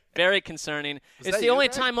 Very concerning. It's the only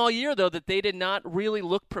time all year, though, that they did not really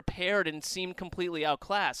look prepared and seemed completely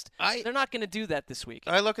outclassed. They're not going to do that this week.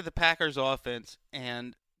 I look at the Packers' offense,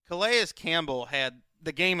 and Calais Campbell had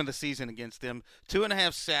the game of the season against them.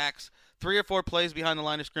 2.5 sacks, 3 or 4 plays behind the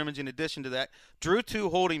line of scrimmage in addition to that. Drew 2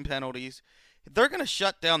 holding penalties. They're going to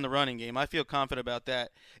shut down the running game. I feel confident about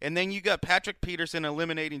that. And then you got Patrick Peterson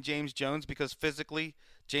eliminating James Jones because physically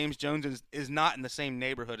James Jones is not in the same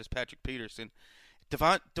neighborhood as Patrick Peterson.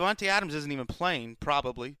 Devontae Adams isn't even playing,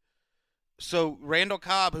 probably. So Randall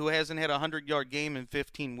Cobb, who hasn't had a 100-yard game in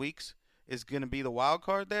 15 weeks, is going to be the wild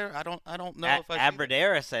card there. I don't know if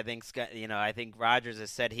Abradaris, I think Rodgers has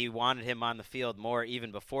said he wanted him on the field more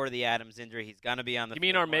even before the Adams injury. He's going to be on the field. You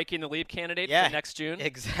mean our making the leap candidate for next June?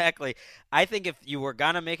 Exactly. I think if you were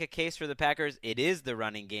going to make a case for the Packers, it is the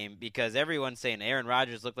running game because everyone's saying Aaron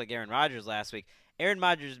Rodgers looked like Aaron Rodgers last week. Aaron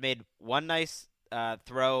Rodgers made one nice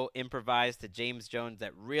throw improvised to James Jones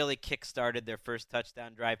that really kick-started their first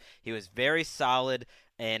touchdown drive. He was very solid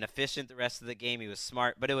and efficient the rest of the game. He was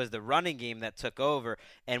smart, but it was the running game that took over.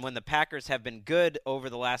 And when the Packers have been good over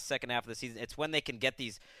the last second half of the season, it's when they can get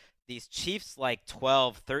these Chiefs-like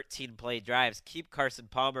 12, 13-play drives, keep Carson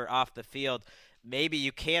Palmer off the field. Maybe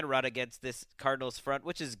you can run against this Cardinals front,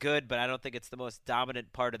 which is good, but I don't think it's the most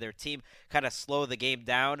dominant part of their team. Kind of slow the game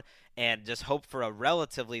down and just hope for a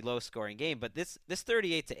relatively low-scoring game. But this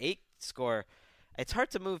 38-8 score, it's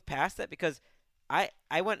hard to move past that because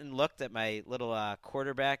I went and looked at my little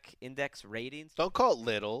quarterback index ratings. Don't call it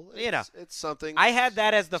little. It's something. I had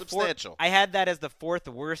that as the substantial. I had that as the 4th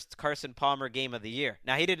worst Carson Palmer game of the year.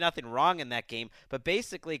 Now he did nothing wrong in that game, but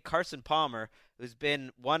basically Carson Palmer, who's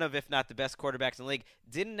been one of, if not the best quarterbacks in the league,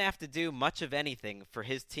 didn't have to do much of anything for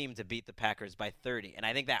his team to beat the Packers by 30. And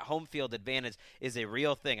I think that home field advantage is a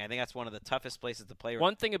real thing. I think that's one of the toughest places to play.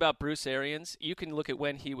 One thing about Bruce Arians, you can look at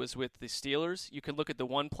when he was with the Steelers. You can look at the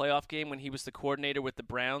one playoff game when he was the coordinator with the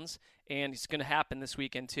Browns, and it's going to happen this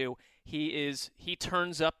weekend too. He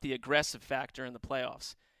turns up the aggressive factor in the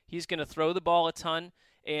playoffs. He's going to throw the ball a ton,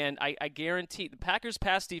 and I guarantee the Packers'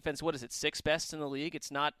 pass defense, what is it, 6th best in the league? It's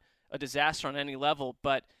not a disaster on any level,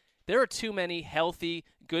 but there are too many healthy,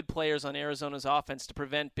 good players on Arizona's offense to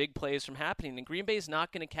prevent big plays from happening, and Green Bay's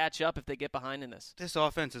not going to catch up if they get behind in this. This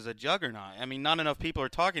offense is a juggernaut. I mean, not enough people are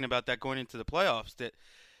talking about that going into the playoffs. That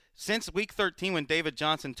since Week 13 when David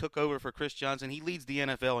Johnson took over for Chris Johnson, he leads the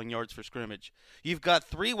NFL in yards for scrimmage. You've got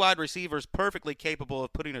 3 wide receivers perfectly capable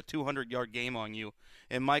of putting a 200-yard game on you,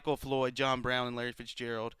 and Michael Floyd, John Brown, and Larry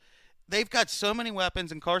Fitzgerald. They've got so many weapons,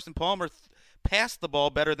 and Carson Palmer passed the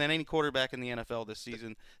ball better than any quarterback in the NFL this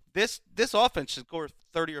season. This offense should score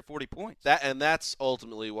 30 or 40 points. That's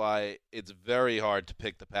ultimately why it's very hard to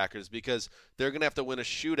pick the Packers, because they're going to have to win a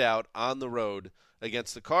shootout on the road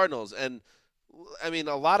against the Cardinals. And I mean,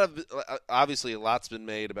 obviously a lot's been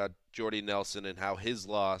made about Jordy Nelson and how his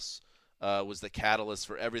loss was the catalyst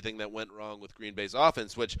for everything that went wrong with Green Bay's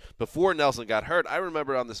offense, which before Nelson got hurt, I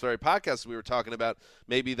remember on this very podcast we were talking about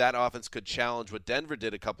maybe that offense could challenge what Denver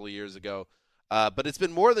did a couple of years ago. But it's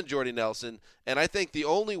been more than Jordy Nelson, and I think the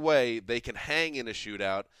only way they can hang in a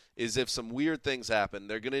shootout is if some weird things happen.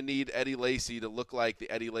 They're going to need Eddie Lacy to look like the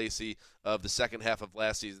Eddie Lacy of the second half of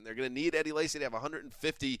last season. They're going to need Eddie Lacy to have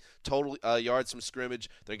 150 total yards from scrimmage.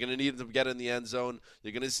 They're going to need him to get in the end zone.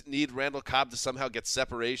 You're going to need Randall Cobb to somehow get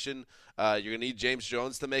separation. You're going to need James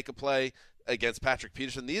Jones to make a play against Patrick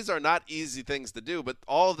Peterson. These are not easy things to do, but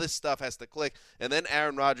all of this stuff has to click, and then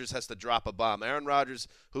Aaron Rodgers has to drop a bomb. Aaron Rodgers,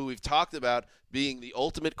 who we've talked about being the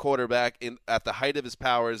ultimate quarterback at the height of his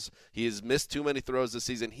powers, he has missed too many throws this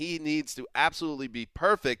season. He needs to absolutely be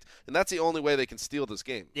perfect, and that's the only way they can steal this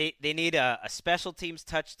game. They need a special teams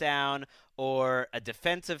touchdown or a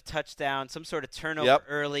defensive touchdown, some sort of turnover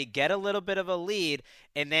early, get a little bit of a lead,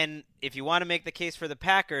 and then if you want to make the case for the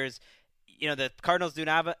Packers, the Cardinals do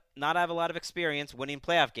not have a lot of experience winning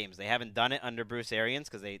playoff games. They haven't done it under Bruce Arians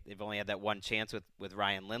because they've only had that one chance with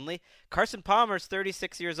Ryan Lindley. Carson Palmer's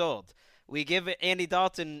 36 years old. we give Andy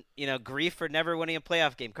Dalton, grief for never winning a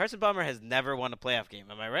playoff game. Carson Palmer has never won a playoff game.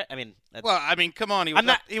 Am I right? I mean, come on.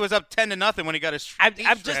 He was up 10-0 when he got his. I'm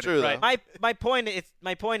just true. Right. My point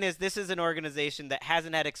is this is an organization that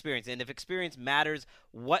hasn't had experience, and if experience matters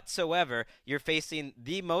whatsoever, you're facing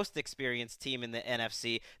the most experienced team in the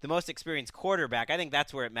NFC, the most experienced quarterback. I think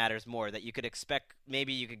that's where it matters more. That you could expect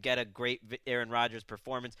maybe you could get a great Aaron Rodgers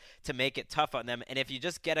performance to make it tough on them, and if you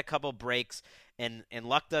just get a couple breaks. And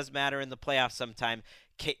luck does matter in the playoffs sometime.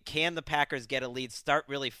 Can the Packers get a lead, start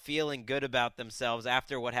really feeling good about themselves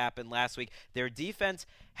after what happened last week? Their defense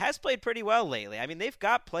has played pretty well lately. I mean, they've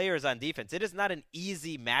got players on defense. It is not an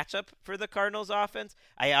easy matchup for the Cardinals offense.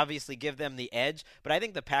 I obviously give them the edge, but I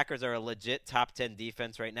think the Packers are a legit top 10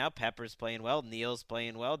 defense right now. Pepper's playing well. Neal's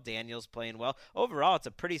playing well. Daniel's playing well. Overall, it's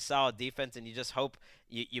a pretty solid defense, and you just hope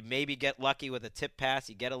you maybe get lucky with a tip pass,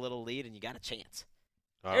 you get a little lead, and you got a chance.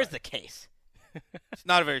 There's the case. It's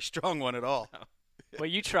not a very strong one at all. No. Well,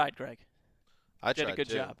 you tried, Greg. I did a good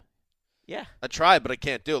job. Yeah. I tried, but I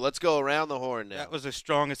can't do it. Let's go around the horn now. That was as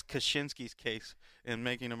strong as Kaczynski's case in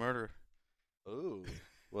Making a Murderer. Ooh.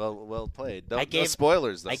 Well played. No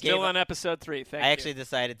spoilers, though. Still on episode 3. Thank you. I actually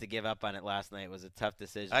decided to give up on it last night. It was a tough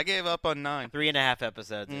decision. I gave up on 9. 3.5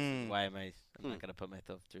 episodes. Why am I'm not going to put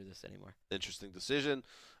myself through this anymore. Interesting decision.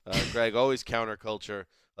 Greg, always counterculture.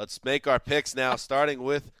 Let's make our picks now, starting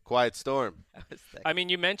with Quiet Storm. I mean,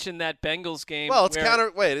 you mentioned that Bengals game. Well, it's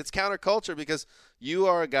counterculture because you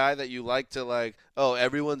are a guy that you like to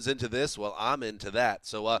everyone's into this. Well, I'm into that.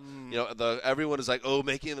 So, everyone is like, oh,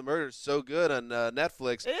 Making the Murder is so good on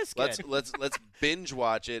Netflix. It is good. Let's binge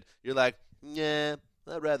watch it. You're like, yeah,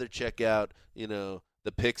 I'd rather check out, the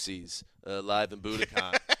Pixies live in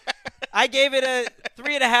Budokan. I gave it a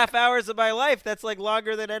 3.5 hours of my life. That's like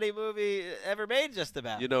longer than any movie ever made, just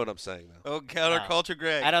about. You know what I'm saying, though. Oh, counterculture,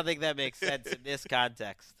 Greg. I don't think that makes sense in this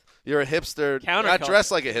context. You're a hipster. Not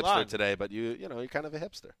dressed like a hipster today, but you're kind of a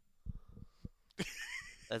hipster.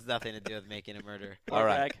 That's nothing to do with Making a Murderer. All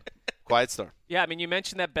right. Quiet Storm. Yeah, I mean, you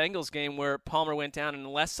mentioned that Bengals game where Palmer went down, and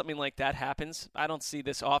unless something like that happens, I don't see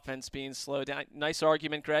this offense being slowed down. Nice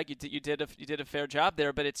argument, Greg. You did a fair job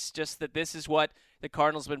there, but it's just that this is what the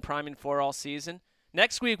Cardinals have been priming for all season.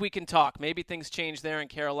 Next week we can talk. Maybe things change there in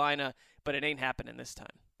Carolina, but it ain't happening this time.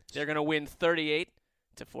 They're going to win 38-14.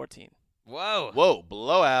 Whoa,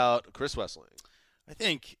 blowout. Chris Wessling. I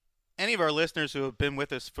think any of our listeners who have been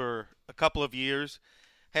with us for a couple of years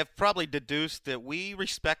have probably deduced that we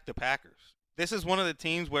respect the Packers. This is one of the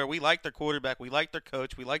teams where we like their quarterback, we like their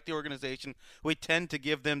coach, we like the organization. We tend to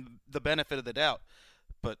give them the benefit of the doubt.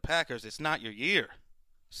 But Packers, it's not your year.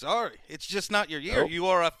 Sorry, it's just not your year. Nope. You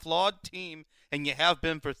are a flawed team, and you have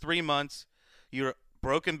been for 3 months. You're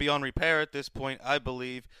broken beyond repair at this point, I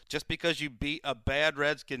believe, just because you beat a bad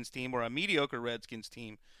Redskins team or a mediocre Redskins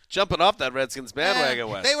team. Jumping off that Redskins bandwagon,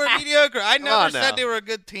 Wes. They were mediocre. I never said they were a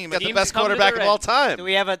good team. Got the best quarterback of all time. Do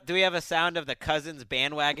we have a sound of the Cousins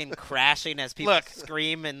bandwagon crashing as people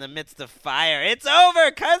scream in the midst of fire? It's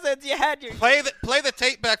over, Cousins. You had your play the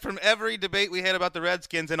tape back from every debate we had about the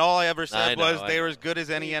Redskins, and all I ever said was they were as good as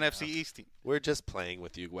any NFC East team. We're just playing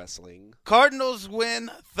with you, Wessling. Cardinals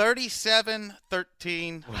win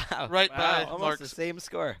 37-13. Wow. By almost Mark's. the same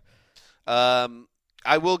score.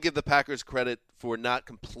 I will give the Packers credit for not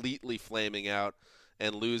completely flaming out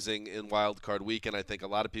and losing in Wild Card Weekend. I think a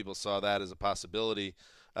lot of people saw that as a possibility.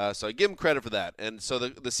 So I give them credit for that. And so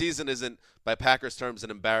the season isn't, by Packers terms, an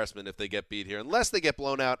embarrassment if they get beat here. Unless they get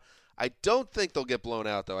blown out. I don't think they'll get blown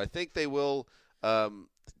out, though. I think they will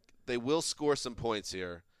score some points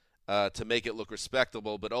here to make it look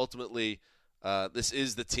respectable. But ultimately, this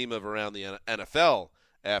is the team of around the NFL,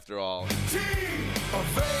 after all. Team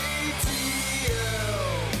of ATL.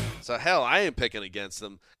 So, hell, I ain't picking against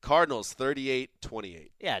them. Cardinals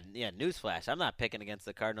 38-28. Yeah, newsflash. I'm not picking against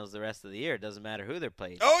the Cardinals the rest of the year. It doesn't matter who they're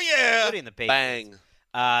playing. Oh, yeah. Including the Patriots.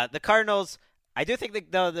 Bang. The Cardinals, I do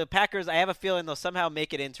think the Packers, I have a feeling they'll somehow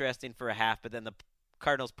make it interesting for a half, but then the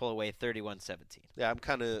Cardinals pull away 31-17. Yeah, I'm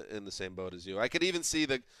kind of in the same boat as you. I could even see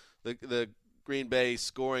the Green Bay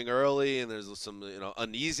scoring early, and there's some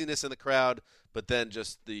uneasiness in the crowd, but then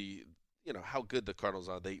just the how good the Cardinals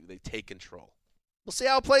are. They take control. We'll see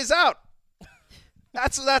how it plays out.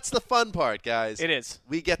 That's the fun part, guys. It is.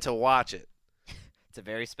 We get to watch it. It's a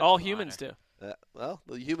very special All humans honor. do. Well,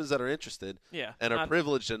 the humans that are interested and are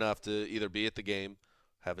privileged enough to either be at the game,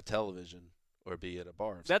 have a television, or be at a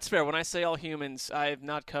bar. That's fair. When I say all humans, I have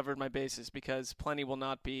not covered my bases because plenty will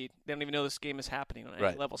not be. They don't even know this game is happening on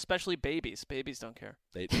any level, especially babies. Babies don't care.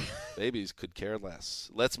 Babies could care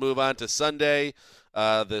less. Let's move on to Sunday.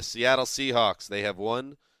 The Seattle Seahawks, they have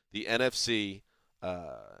won the NFC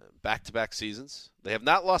back-to-back seasons. They have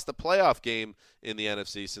not lost a playoff game in the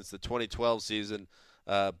NFC since the 2012 season,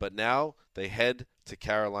 but now they head to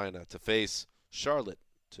Carolina to face Charlotte,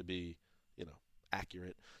 to be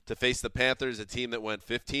accurate, to face the Panthers, a team that went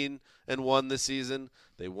 15-1 this season.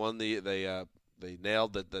 They won they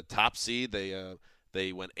nailed the top seed.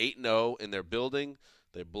 They went 8-0 in their building.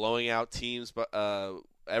 They're blowing out teams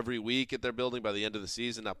every week at their building by the end of the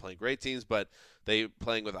season. Not playing great teams, but they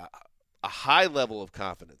playing with a high level of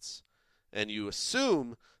confidence. And you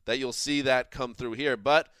assume that you'll see that come through here.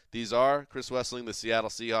 But these are, Chris Wesseling, the Seattle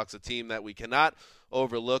Seahawks, a team that we cannot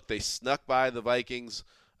overlook. They snuck by the Vikings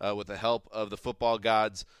with the help of the football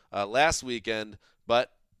gods last weekend,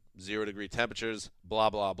 but 0-degree temperatures, blah,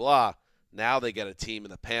 blah, blah. Now they get a team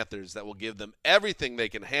in the Panthers that will give them everything they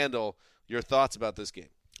can handle. Your thoughts about this game?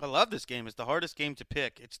 I love this game. It's the hardest game to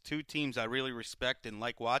pick. It's two teams I really respect and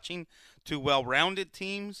like watching, two well-rounded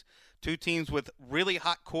teams, two teams with really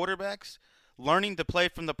hot quarterbacks, learning to play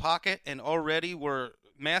from the pocket, and already were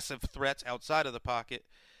massive threats outside of the pocket.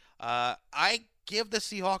 I give the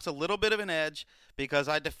Seahawks a little bit of an edge because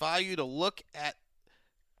I defy you to look at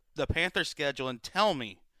the Panthers' schedule and tell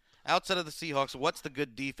me, outside of the Seahawks, what's the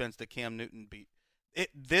good defense that Cam Newton beat.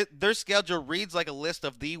 Their schedule reads like a list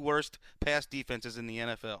of the worst pass defenses in the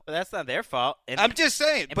NFL. But that's not their fault. I'm just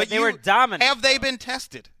saying. But they were dominant. Have they been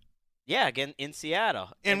tested? Yeah, again, in Seattle.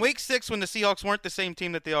 In Week 6 when the Seahawks weren't the same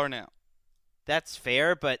team that they are now. That's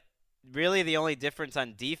fair, but really the only difference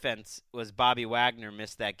on defense was Bobby Wagner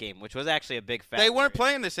missed that game, which was actually a big factor. They weren't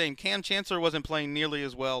playing the same. Cam Chancellor wasn't playing nearly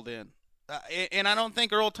as well then. And I don't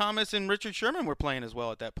think Earl Thomas and Richard Sherman were playing as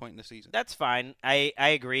well at that point in the season. That's fine. I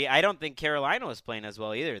agree. I don't think Carolina was playing as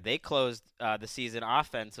well either. They closed the season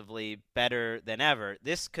offensively better than ever.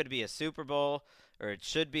 This could be a Super Bowl, or it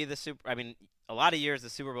should be the Super. I mean, a lot of years the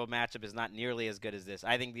Super Bowl matchup is not nearly as good as this.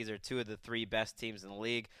 I think these are two of the three best teams in the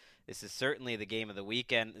league. This is certainly the game of the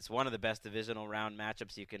weekend. It's one of the best divisional round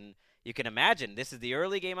matchups you can imagine. This is the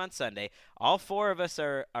early game on Sunday. All four of us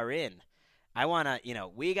are in. I want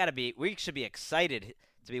to, we should be excited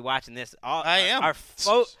to be watching this. I am.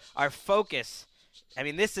 Our focus. I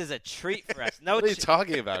mean, this is a treat for us. What are you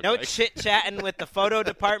talking about? No Mike? chit-chatting with the photo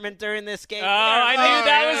department during this game. Oh, I knew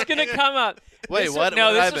that was going to come up. Wait, what? No,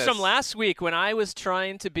 what this did I was miss? from last week when I was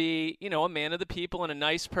trying to be, a man of the people and a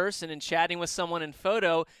nice person and chatting with someone in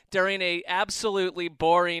photo during a absolutely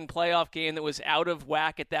boring playoff game that was out of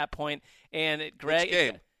whack at that point. And Greg, Which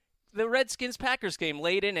game? The Redskins-Packers game,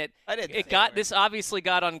 late in it. This obviously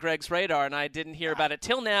got on Greg's radar, and I didn't hear about it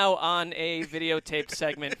till now on a videotaped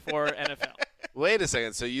segment for NFL. Wait a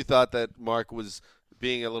second. So you thought that Mark was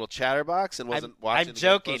being a little chatterbox and wasn't watching? I'm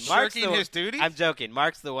joking. Mark's his duty? I'm joking.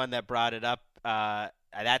 Mark's the one that brought it up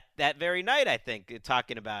that very night, I think,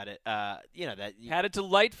 talking about it. Had a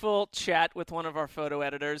delightful chat with one of our photo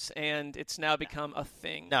editors, and it's now become a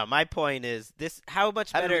thing. No, my point is this: how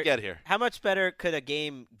much How better? did we get here? How much better could a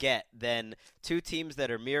game get than two teams that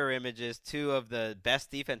are mirror images, two of the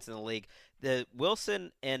best defense in the league? The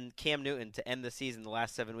Wilson and Cam Newton to end the season the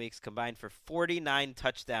last 7 weeks combined for 49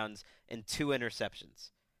 touchdowns and 2 interceptions.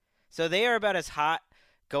 So they are about as hot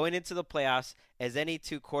going into the playoffs as any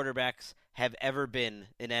two quarterbacks have ever been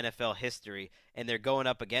in NFL history, and they're going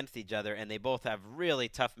up against each other, and they both have really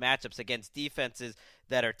tough matchups against defenses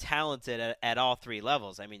that are talented at all three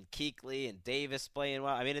levels. I mean, Kuechly and Davis playing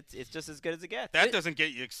well. I mean, it's just as good as it gets. That doesn't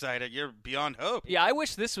get you excited. You're beyond hope. Yeah, I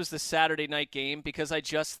wish this was the Saturday night game because I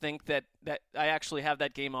just think that I actually have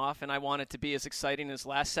that game off, and I want it to be as exciting as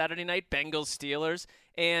last Saturday night, Bengals-Steelers,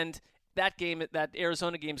 and that game, that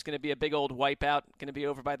Arizona game is going to be a big old wipeout, going to be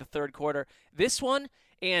over by the third quarter. This one,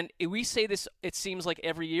 and we say this, it seems like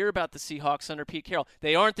every year about the Seahawks under Pete Carroll.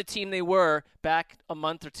 They aren't the team they were back a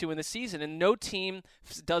month or two in the season, and no team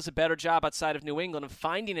does a better job outside of New England of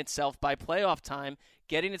finding itself by playoff time,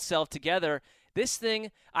 getting itself together. This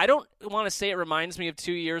thing, I don't want to say it reminds me of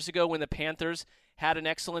 2 years ago when the Panthers had an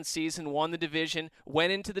excellent season, won the division,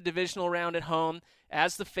 went into the divisional round at home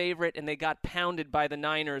as the favorite, and they got pounded by the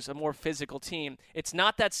Niners, a more physical team. It's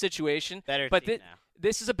not that situation. Better but team now.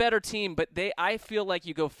 This is a better team, but I feel like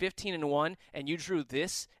you go 15-1 and you drew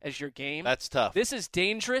this as your game. That's tough. This is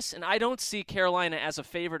dangerous, and I don't see Carolina as a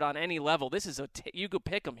favorite on any level. This is you could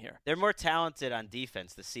pick them here. They're more talented on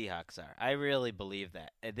defense, the Seahawks are. I really believe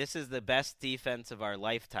that. This is the best defense of our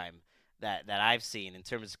lifetime that I've seen in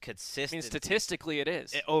terms of consistency. I mean, statistically it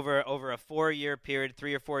is. Over a 4-year period,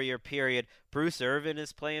 3 or 4 year period, Bruce Irvin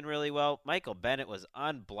is playing really well. Michael Bennett was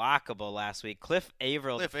unblockable last week. Cliff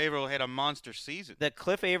Averill had a monster season. The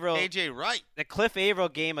Cliff Averill AJ Wright. The Cliff Averill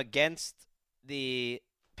game against the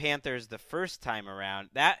Panthers the first time around,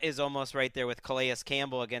 that is almost right there with Calais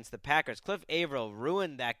Campbell against the Packers. Cliff Averill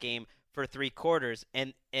ruined that game for 3 quarters,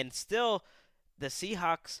 and still the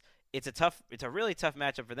Seahawks, it's a really tough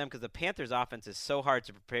matchup for them because the Panthers offense is so hard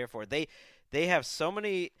to prepare for. They have so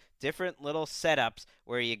many different little setups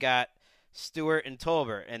where you got Stewart and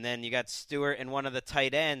Tolbert, and then you got Stewart and one of the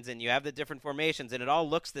tight ends, and you have the different formations, and it all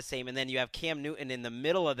looks the same, and then you have Cam Newton in the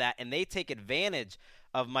middle of that, and they take advantage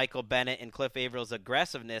of Michael Bennett and Cliff Averill's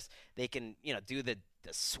aggressiveness. They can, do the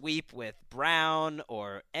sweep with Brown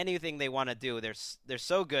or anything they want to do. They're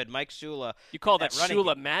so good. Mike Shula. You call that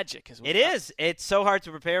Shula magic as well. It is. It's so hard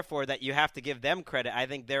to prepare for that you have to give them credit. I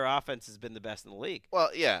think their offense has been the best in the league. Well,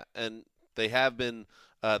 yeah, and they have been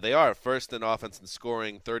they are first in offense and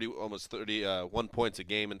scoring almost 31 points a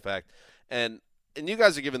game, in fact. And you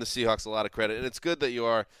guys are giving the Seahawks a lot of credit, and it's good that you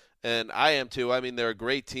are, and I am too. I mean, they're a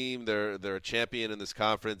great team. They're a champion in this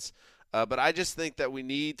conference. But I just think that we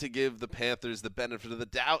need to give the Panthers the benefit of the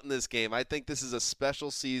doubt in this game. I think this is a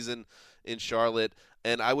special season in Charlotte,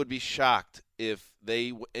 and I would be shocked if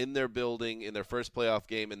they, in their building, in their first playoff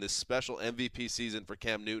game, in this special MVP season for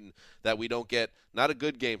Cam Newton, that we don't get not a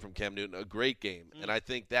good game from Cam Newton, a great game. And I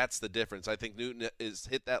think that's the difference. I think Newton is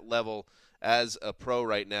hit that level as a pro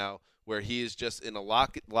right now where he is just in a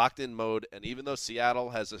locked-in mode. And even though Seattle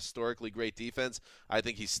has a historically great defense, I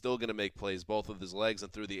think he's still going to make plays both with his legs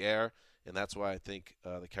and through the air. And that's why I think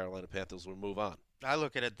the Carolina Panthers will move on. I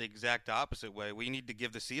look at it the exact opposite way. We need to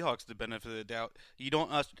give the Seahawks the benefit of the doubt. You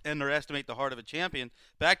don't underestimate the heart of a champion.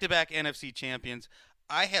 Back-to-back NFC champions.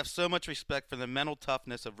 I have so much respect for the mental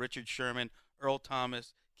toughness of Richard Sherman, Earl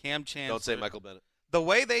Thomas, Cam Chancellor. Don't say Michael Bennett. The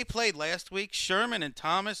way they played last week, Sherman and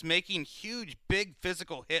Thomas making huge, big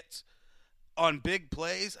physical hits on big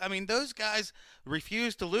plays. I mean, those guys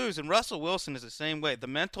refuse to lose, and Russell Wilson is the same way. The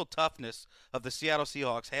mental toughness of the Seattle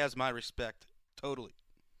Seahawks has my respect totally.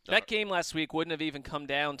 That game last week wouldn't have even come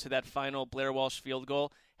down to that final Blair Walsh field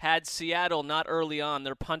goal had Seattle not early on,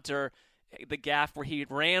 their punter, the gaff where he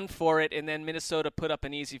ran for it and then Minnesota put up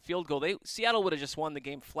an easy field goal. Seattle would have just won the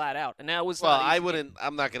game flat out. And that was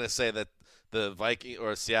I'm not going to say that the Viking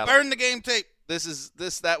or Seattle burn the game tape.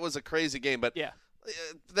 That was a crazy game, but yeah.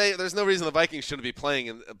 There's no reason the Vikings shouldn't be playing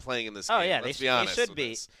in this game. Oh yeah, let's be honest. They should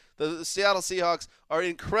be. The Seattle Seahawks are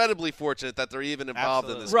incredibly fortunate that they're even involved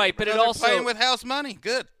in this. Right, game. but it also playing with house money.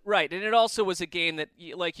 Good. Right, and it also was a game that,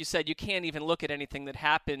 like you said, you can't even look at anything that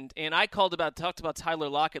happened. And I talked about Tyler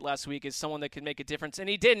Lockett last week as someone that could make a difference, and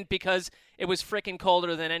he didn't because it was freaking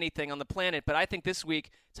colder than anything on the planet. But I think this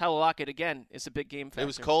week Tyler Lockett again is a big game factor. It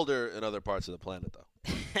was colder in other parts of the planet, though.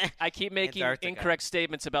 I keep making incorrect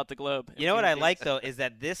statements about the globe. You know what I like, though, is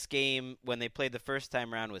that this game, when they played the first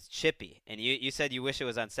time around, was chippy. And you said you wish it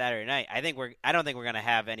was on Saturday night. I don't think we're going to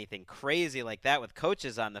have anything crazy like that with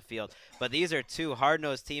coaches on the field. But these are two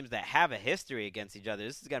hard-nosed teams that have a history against each other.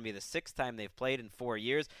 This is going to be the 6th time they've played in 4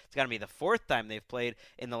 years. It's going to be the 4th time they've played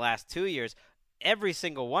in the last 2 years. Every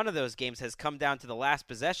single one of those games has come down to the last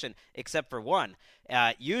possession, except for one.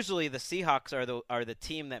 Usually, the Seahawks are the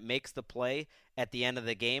team that makes the play at the end of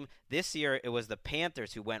the game. This year, it was the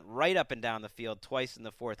Panthers who went right up and down the field twice in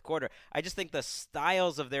the fourth quarter. I just think the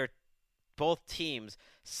styles of both teams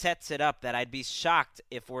sets it up that I'd be shocked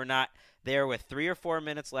if we're not there with 3 or 4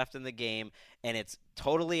 minutes left in the game and it's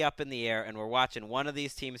totally up in the air and we're watching one of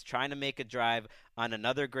these teams trying to make a drive on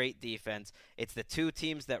another great defense. It's the two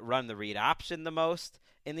teams that run the read option the most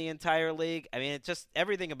in the entire league. I mean, it's just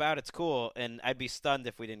everything about it's cool, and I'd be stunned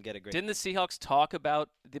if we didn't get a great Didn't the Seahawks talk about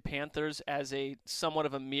the Panthers as a somewhat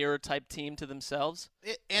of a mirror-type team to themselves?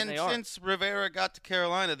 And since Rivera got to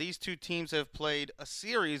Carolina, these two teams have played a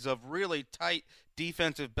series of really tight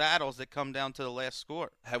defensive battles that come down to the last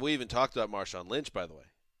score. Have we even talked about Marshawn Lynch, by the way?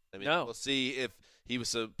 I mean, no. We'll see if he was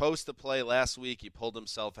supposed to play last week. He pulled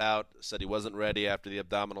himself out, said he wasn't ready after the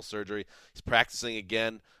abdominal surgery. He's practicing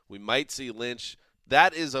again. We might see Lynch.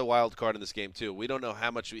 That is a wild card in this game, too. We don't know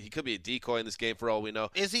how much – he could be a decoy in this game for all we know.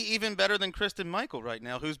 Is he even better than Christine Michael right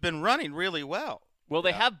now, who's been running really well? Well,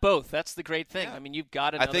 they have both. That's the great thing. Yeah. I mean, you've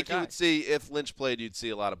got another I think guy. You would see – if Lynch played, you'd see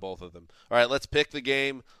a lot of both of them. All right, let's pick the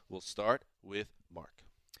game. We'll start with Mark.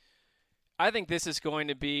 I think this is going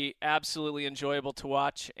to be absolutely enjoyable to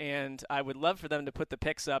watch, and I would love for them to put the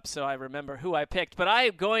picks up so I remember who I picked. But I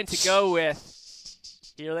am going to go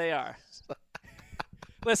with – here they are.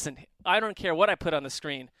 Listen, I don't care what I put on the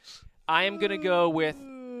screen. I am going to go with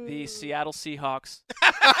the Seattle Seahawks.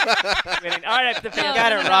 Winning. All right, you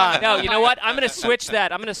got it wrong. No, you know what? I'm going to switch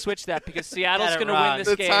that. I'm going to switch that because Seattle's going to win this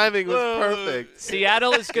game. The timing was perfect.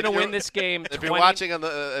 Seattle is going to win this game. If you're watching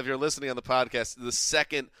if you're listening on the podcast, the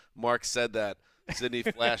second Mark said that, Sydney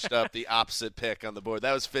flashed up the opposite pick on the board.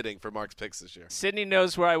 That was fitting for Mark's picks this year. Sydney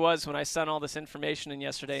knows where I was when I sent all this information in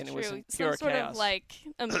yesterday, and it was in pure Some sort chaos. of like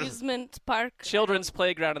amusement park. Children's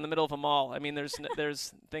playground in the middle of a mall. I mean,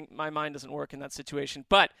 my mind doesn't work in that situation.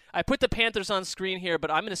 But I put the Panthers on screen here,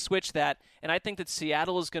 but I'm going to switch that, and I think that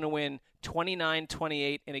Seattle is going to win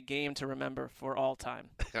 29-28 in a game to remember for all time.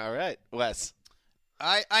 All right, Wes.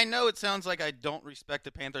 I know it sounds like I don't respect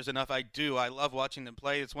the Panthers enough. I do. I love watching them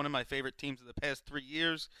play. It's one of my favorite teams of the past 3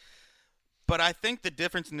 years. But I think the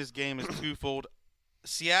difference in this game is twofold.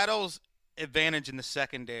 Seattle's advantage in the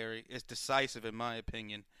secondary is decisive, in my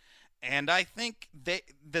opinion. And I think the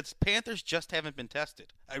Panthers just haven't been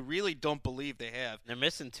tested. I really don't believe they have. They're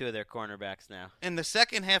missing 2 of their cornerbacks now. In the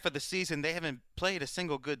second half of the season, they haven't played a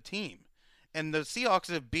single good team. And the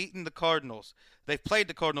Seahawks have beaten the Cardinals. They've played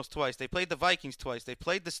the Cardinals twice. They played the Vikings twice. They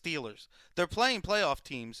played the Steelers. They're playing playoff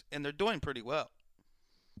teams, and they're doing pretty well.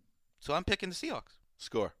 So I'm picking the Seahawks.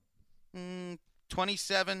 Score.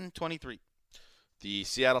 27-23. The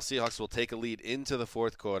Seattle Seahawks will take a lead into the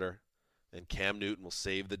fourth quarter, and Cam Newton will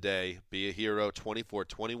save the day, be a hero,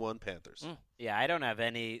 24-21 Panthers. Yeah, I don't have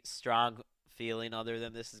any strong feeling other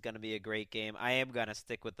than this is going to be a great game. I am going to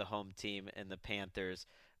stick with the home team and the Panthers.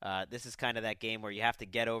 This is kind of that game where you have to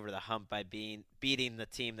get over the hump by beating the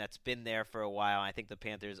team that's been there for a while. I think the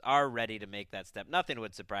Panthers are ready to make that step. Nothing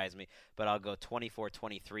would surprise me, but I'll go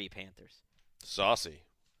 24-23 Panthers. Saucy,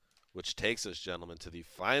 which takes us, gentlemen, to the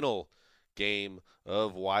final game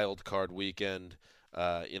of Wild Card Weekend.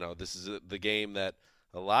 This is the game that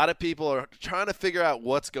a lot of people are trying to figure out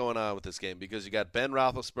what's going on with this game because you got Ben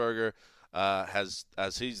Roethlisberger, as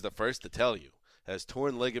he's the first to tell you, has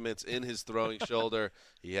torn ligaments in his throwing shoulder.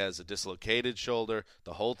 He has a dislocated shoulder.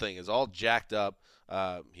 The whole thing is all jacked up.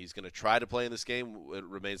 He's going to try to play in this game. It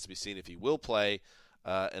remains to be seen if he will play.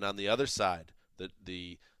 And on the other side,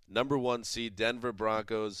 the number 1 seed Denver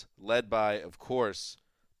Broncos, led by, of course,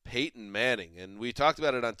 Peyton Manning. And we talked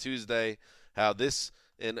about it on Tuesday, how this,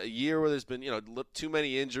 in a year where there's been too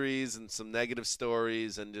many injuries and some negative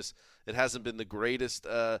stories and just it hasn't been the greatest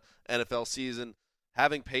NFL season,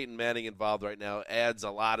 having Peyton Manning involved right now adds a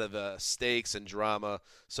lot of stakes and drama.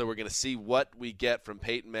 So we're going to see what we get from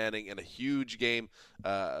Peyton Manning in a huge game.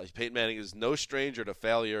 Peyton Manning is no stranger to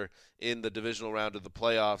failure in the divisional round of the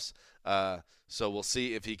playoffs. So we'll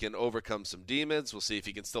see if he can overcome some demons. We'll see if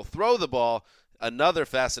he can still throw the ball. Another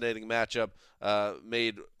fascinating matchup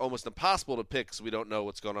made almost impossible to pick because we don't know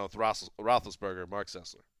what's going on with Roethlisberger. Mark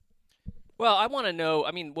Sessler. Well, I want to know,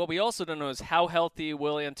 what we also don't know is how healthy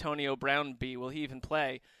will Antonio Brown be? Will he even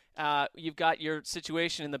play? You've got your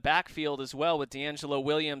situation in the backfield as well with D'Angelo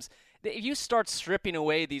Williams. If you start stripping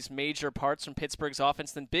away these major parts from Pittsburgh's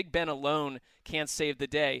offense, then Big Ben alone can't save the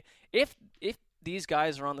day. If these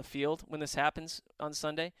guys are on the field when this happens on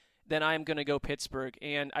Sunday, then I'm going to go Pittsburgh.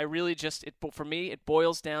 And I really for me, it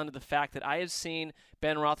boils down to the fact that I have seen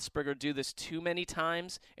Ben Roethlisberger do this too many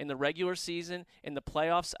times in the regular season, in the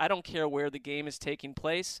playoffs. I don't care where the game is taking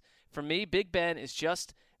place. For me, Big Ben is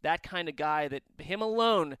just that kind of guy that him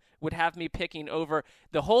alone would have me picking over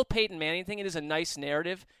the whole Peyton Manning thing. It is a nice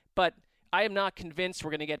narrative, but I am not convinced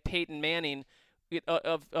we're going to get Peyton Manning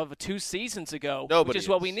of 2 seasons ago, which is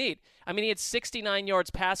what we need. He had 69 yards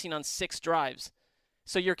passing on 6 drives.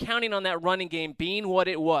 So you're counting on that running game being what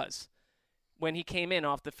it was when he came in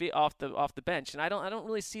off the bench, and I don't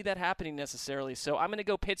really see that happening necessarily. So I'm going to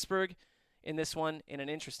go Pittsburgh in this one in an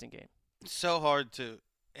interesting game. It's so hard to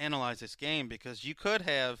analyze this game because you could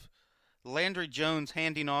have Landry Jones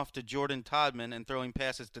handing off to Jordan Todman and throwing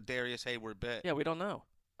passes to Darius Hayward-Bay. Yeah, we don't know.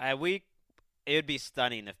 It would be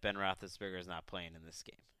stunning if Ben Roethlisberger is not playing in this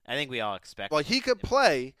game. I think we all expect. Well, he could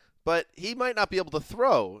play, but he might not be able to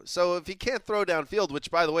throw. So if he can't throw downfield,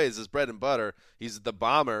 which, by the way, is his bread and butter, he's the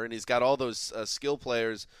bomber, and he's got all those skill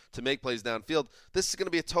players to make plays downfield, this is going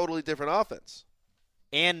to be a totally different offense.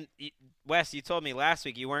 And, Wes, you told me last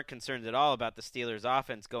week you weren't concerned at all about the Steelers'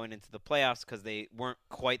 offense going into the playoffs because they weren't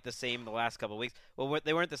quite the same the last couple of weeks. Well,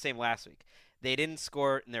 they weren't the same last week. They didn't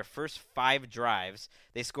score in their first 5 drives.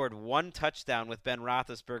 They scored 1 touchdown with Ben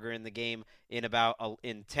Roethlisberger in the game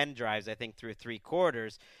in 10 drives, I think, through 3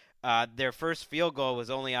 quarters. Their first field goal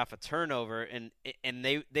was only off a turnover, and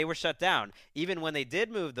they were shut down. Even when they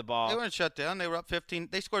did move the ball, they weren't shut down. They were up 15.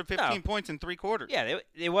 They scored 15 points in 3 quarters. Yeah,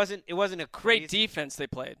 it wasn't a great defense they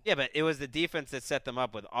played. Yeah, but it was the defense that set them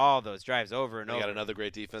up with all those drives over and over. They got another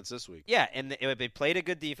great defense this week. Yeah, and they played a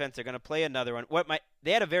good defense. They're going to play another one.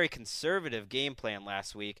 They had a very conservative game plan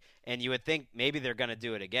last week, and you would think maybe they're going to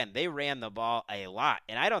do it again. They ran the ball a lot,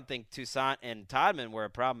 and I don't think Toussaint and Todman were a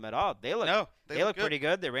problem at all. They look pretty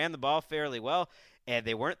good. They ran the ball fairly well, and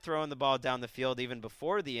they weren't throwing the ball down the field even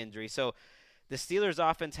before the injury. So the Steelers'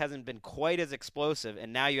 offense hasn't been quite as explosive,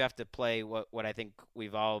 and now you have to play what I think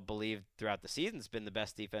we've all believed throughout the season has been the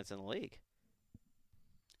best defense in the league.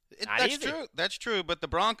 That's true. That's true. But the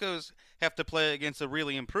Broncos have to play against a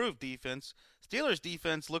really improved defense. Steelers'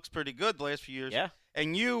 defense looks pretty good the last few years. Yeah.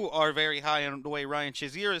 And you are very high on the way Ryan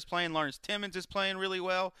Shazier is playing. Lawrence Timmons is playing really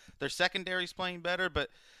well. Their secondary's playing better. But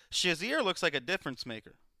Shazier looks like a difference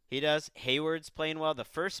maker. He does. Hayward's playing well. The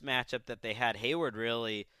first matchup that they had, Hayward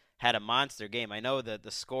really had a monster game. I know that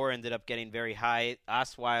the score ended up getting very high.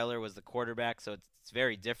 Osweiler was the quarterback, so it's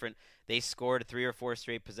very different. They scored 3 or 4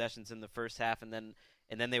 straight possessions in the first half, and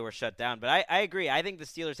then they were shut down. But I agree. I think the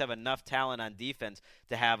Steelers have enough talent on defense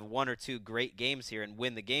to have 1 or 2 great games here and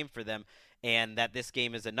win the game for them, and that this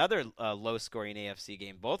game is another low-scoring AFC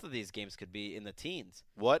game. Both of these games could be in the teens.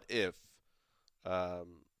 What if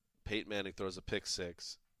Peyton Manning throws a pick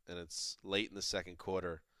six and it's late in the second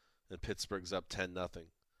quarter and Pittsburgh's up 10-0?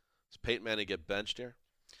 Does Peyton Manning get benched here?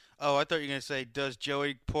 Oh, I thought you were going to say, does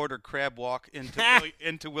Joey Porter crab walk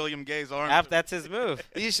into William Gay's arms? That's his move.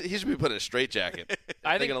 He should be put in a straitjacket.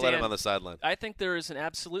 They're going to let him on the sideline. I think there is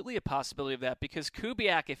absolutely a possibility of that because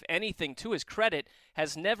Kubiak, if anything, to his credit,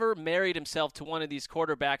 has never married himself to one of these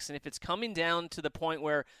quarterbacks. And if it's coming down to the point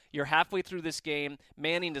where you're halfway through this game,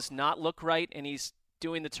 Manning does not look right, and he's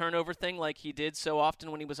doing the turnover thing like he did so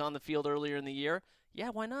often when he was on the field earlier in the year, yeah,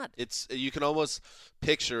 why not? You can almost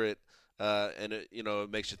picture it. And it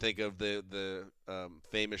makes you think of the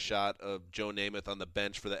famous shot of Joe Namath on the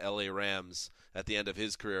bench for the L.A. Rams at the end of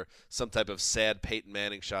his career. Some type of sad Peyton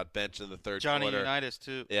Manning shot bench in the third quarter. Johnny Unitas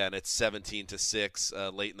too. Yeah, and it's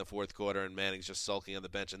 17-6 late in the fourth quarter, and Manning's just sulking on the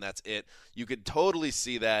bench, and that's it. You could totally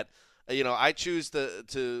see that. I choose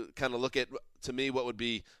to kind of look at, to me, what would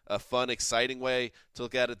be a fun, exciting way to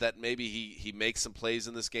look at it, that maybe he makes some plays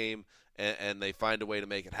in this game and they find a way to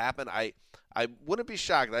make it happen. I wouldn't be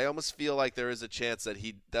shocked. I almost feel like there is a chance that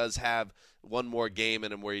he does have one more game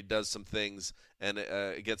in him where he does some things and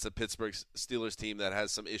against the Pittsburgh Steelers team that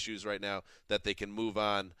has some issues right now that they can move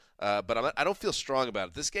on. But I don't feel strong about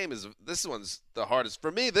it. This one's the hardest.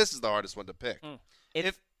 For me, this is the hardest one to pick.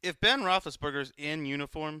 If Ben Roethlisberger's in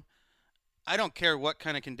uniform, I don't care what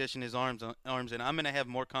kind of condition his arms in. I'm going to have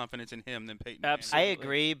more confidence in him than Peyton Manning. I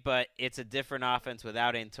agree, but it's a different offense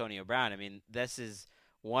without Antonio Brown. I mean, this is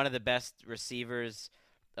one of the best receivers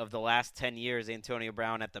of the last 10 years, Antonio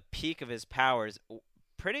Brown, at the peak of his powers.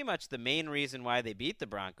 Pretty much the main reason why they beat the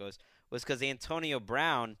Broncos was because Antonio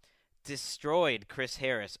Brown destroyed Chris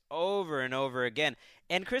Harris over and over again.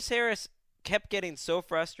 And Chris Harris kept getting so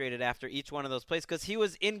frustrated after each one of those plays because he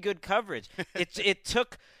was in good coverage. It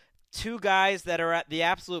took two guys that are at the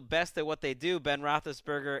absolute best at what they do, Ben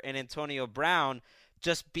Roethlisberger and Antonio Brown,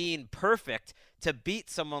 just being perfect to beat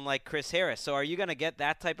someone like Chris Harris. So are you going to get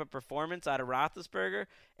that type of performance out of Roethlisberger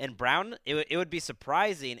and Brown? It would be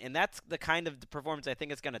surprising, and that's the kind of performance I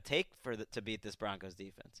think it's going to take to beat this Broncos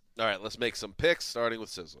defense. All right, let's make some picks, starting with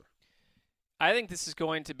Sizzler. I think this is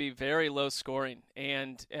going to be very low scoring,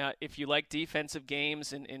 and if you like defensive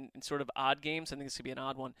games and sort of odd games, I think this could be an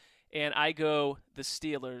odd one. And I go the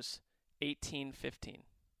Steelers 18-15.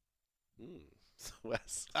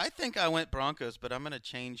 Wes. I think I went Broncos, but I'm going to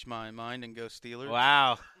change my mind and go Steelers.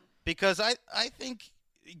 Wow. Because I think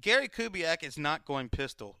Gary Kubiak is not going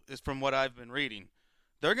pistol, is from what I've been reading.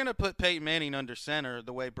 They're going to put Peyton Manning under center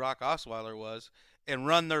the way Brock Osweiler was and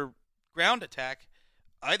run their ground attack.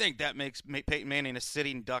 I think that makes Peyton Manning a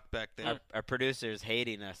sitting duck back there. Our producer's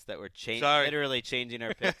hating us that we're literally changing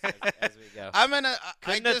our picks as we go.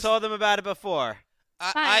 Couldn't have told them about it before.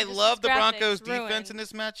 I love the Broncos' defense in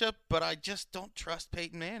this matchup, but I just don't trust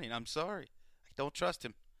Peyton Manning. I'm sorry. I don't trust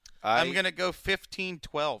him. I'm going to go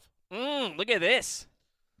 15-12. Look at this.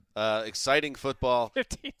 Exciting football.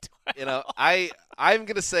 15-12. I'm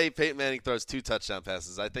going to say Peyton Manning throws 2 touchdown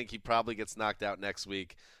passes. I think he probably gets knocked out next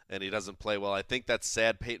week, and he doesn't play well. I think that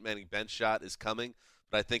sad Peyton Manning bench shot is coming,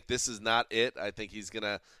 but I think this is not it. I think he's going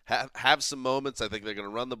to have some moments. I think they're going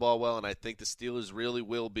to run the ball well, and I think the Steelers really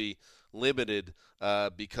will be limited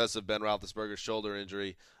because of Ben Roethlisberger's shoulder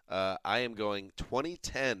injury. I am going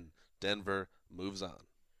 2010. Denver moves on.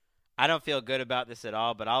 I don't feel good about this at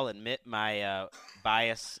all, but I'll admit my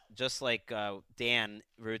bias. Just like Dan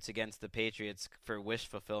roots against the Patriots for wish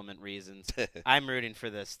fulfillment reasons, I'm rooting for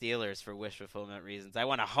the Steelers for wish fulfillment reasons. I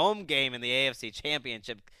want a home game in the AFC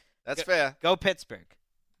Championship. That's fair. Go Pittsburgh.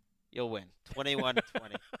 You'll win 21-20.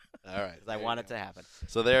 All right. I want it to happen.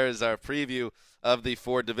 So there is our preview of the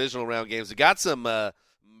 4 divisional round games. We got some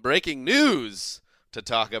breaking news to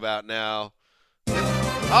talk about now.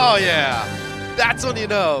 Oh, yeah. That's when you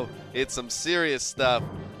know it's some serious stuff.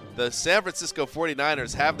 The San Francisco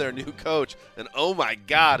 49ers have their new coach, and oh my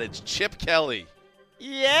God, it's Chip Kelly.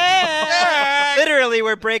 Yeah! Literally,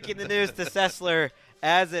 we're breaking the news to Sessler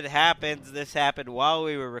as it happens. This happened while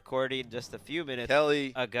we were recording just a few minutes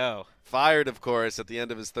ago. Fired, of course, at the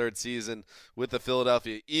end of his third season with the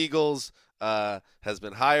Philadelphia Eagles, has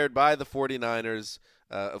been hired by the 49ers.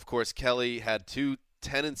 Of course, Kelly had 2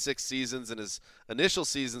 10-6 seasons in his initial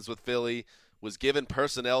seasons with Philly, was given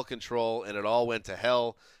personnel control, and it all went to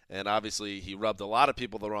hell. And obviously, he rubbed a lot of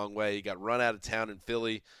people the wrong way. He got run out of town in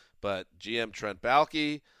Philly. But GM Trent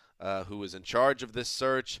Baalke, who was in charge of this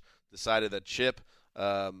search, decided that Chip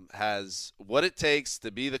has what it takes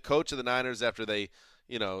to be the coach of the Niners after they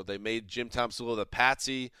made Jim Tomsula the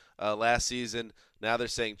patsy last season. Now they're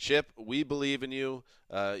saying, Chip, we believe in you.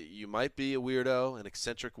 You might be a weirdo, an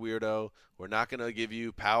eccentric weirdo. We're not going to give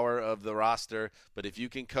you power of the roster, but if you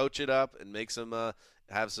can coach it up and make some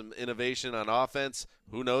have some innovation on offense,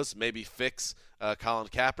 who knows, maybe fix Colin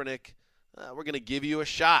Kaepernick, we're going to give you a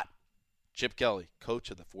shot. Chip Kelly, coach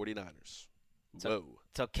of the 49ers. Whoa.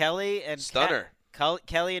 So Kelly and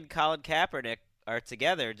Kelly and Colin Kaepernick are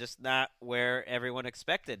together, just not where everyone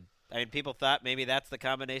expected. I mean, people thought maybe that's the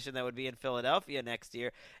combination that would be in Philadelphia next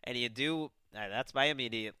year. And that's my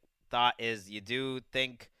immediate thought is you do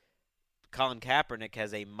think Colin Kaepernick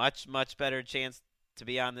has a much, much better chance to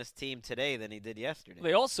be on this team today than he did yesterday.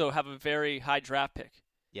 They also have a very high draft pick.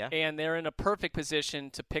 Yeah. And they're in a perfect position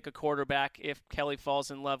to pick a quarterback if Kelly falls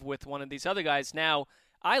in love with one of these other guys. Now,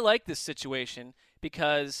 I like this situation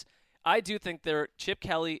because I do think Chip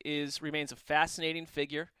Kelly remains a fascinating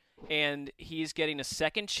figure, and he's getting a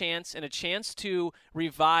second chance and a chance to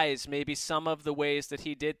revise maybe some of the ways that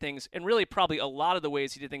he did things, and really probably a lot of the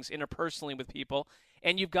ways he did things interpersonally with people.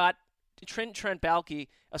 And you've got Trent Baalke,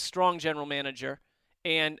 a strong general manager,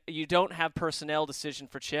 and you don't have personnel decision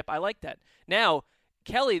for Chip. I like that. Now,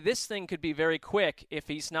 Kelly, this thing could be very quick if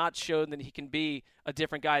he's not shown that he can be a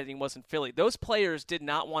different guy than he was in Philly. Those players did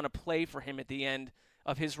not want to play for him at the end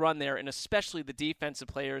of his run there, and especially the defensive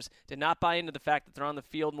players did not buy into the fact that they're on the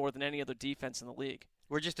field more than any other defense in the league.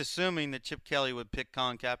 We're just assuming that Chip Kelly would pick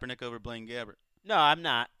Colin Kaepernick over Blaine Gabbert. No, I'm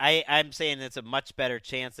not. I'm saying it's a much better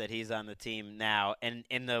chance that he's on the team now. And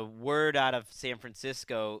in the word out of San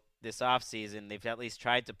Francisco this offseason, they've at least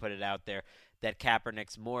tried to put it out there that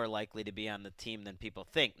Kaepernick's more likely to be on the team than people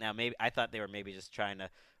think. Now, maybe I thought they were maybe just trying to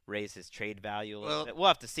raise his trade value a little bit. We'll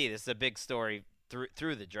have to see. This is a big story.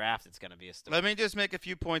 Through the draft, it's going to be a story. Let me just make a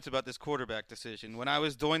few points about this quarterback decision. When I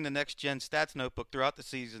was doing the Next Gen Stats Notebook throughout the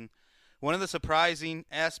season, one of the surprising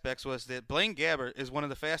aspects was that Blaine Gabbert is one of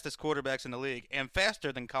the fastest quarterbacks in the league and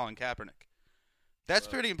faster than Colin Kaepernick. That's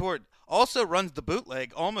pretty important. Also runs the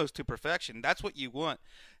bootleg almost to perfection. That's what you want.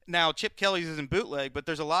 Now, Chip Kelly's isn't bootleg, but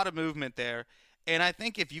there's a lot of movement there. And I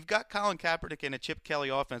think if you've got Colin Kaepernick in a Chip Kelly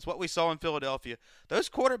offense, what we saw in Philadelphia, those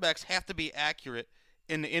quarterbacks have to be accurate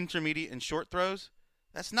in the intermediate and short throws.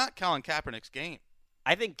 That's not Colin Kaepernick's game.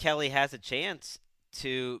 I think Kelly has a chance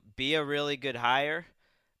to be a really good hire,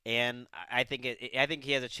 and I think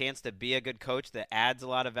he has a chance to be a good coach that adds a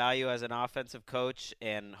lot of value as an offensive coach,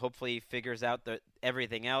 and hopefully figures out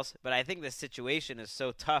everything else. But I think the situation is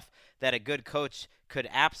so tough that a good coach could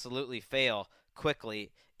absolutely fail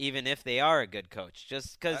quickly, even if they are a good coach,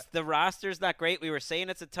 just because the roster's not great. We were saying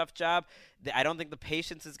it's a tough job. I don't think the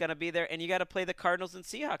patience is going to be there, and you got to play the Cardinals and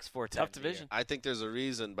Seahawks 4 times. Tough division. I think there's a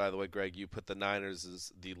reason, by the way, Greg, you put the Niners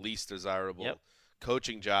as the least desirable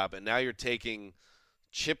coaching job, and now you're taking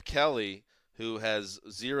Chip Kelly, who has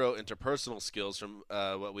zero interpersonal skills from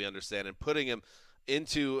what we understand, and putting him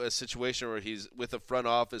into a situation where he's with a front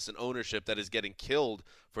office and ownership that is getting killed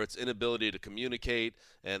for its inability to communicate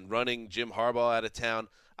and running Jim Harbaugh out of town.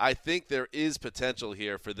 I think there is potential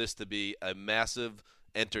here for this to be a massive,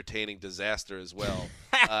 entertaining disaster as well.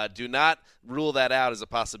 Do not rule that out as a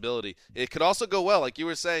possibility. It could also go well, like you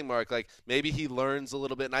were saying, Mark. Like maybe he learns a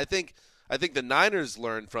little bit, and I think the Niners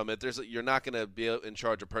learn from it. You're not going to be in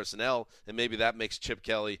charge of personnel, and maybe that makes Chip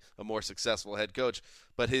Kelly a more successful head coach.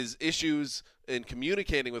 But his issues in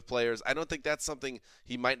communicating with players, I don't think that's something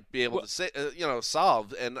he might be able to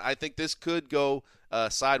solve. And I think this could go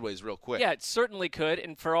sideways real quick. Yeah, it certainly could,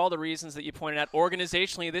 and for all the reasons that you pointed out,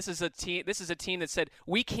 organizationally, this is a team that said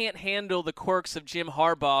we can't handle the quirks of Jim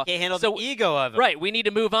Harbaugh. Can't handle the ego of it. Right, we need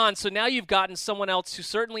to move on. So now you've gotten someone else who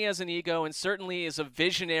certainly has an ego and certainly is a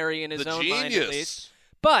visionary in his own mind, at least.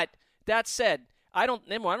 But that said, I don't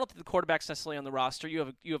think the quarterback's necessarily on the roster. You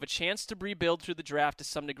have a chance to rebuild through the draft to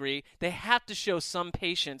some degree. They have to show some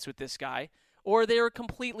patience with this guy, or they're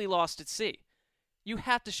completely lost at sea. You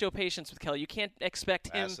have to show patience with Kelly. You can't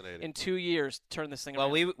expect him in 2 years to turn this thing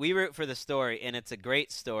around. Well, we root for the story, and it's a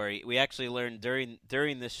great story. We actually learned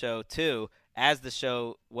during the show, too, as the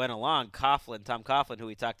show went along, Tom Coughlin, who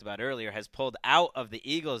we talked about earlier, has pulled out of the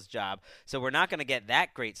Eagles job. So we're not going to get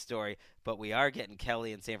that great story, but we are getting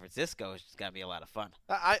Kelly in San Francisco, which is going to be a lot of fun.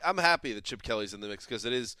 I'm happy that Chip Kelly's in the mix because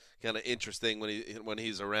it is kind of interesting when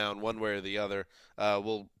he's around one way or the other.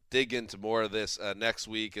 We'll dig into more of this next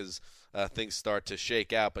week as things start to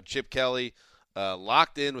shake out. But Chip Kelly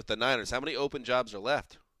locked in with the Niners. How many open jobs are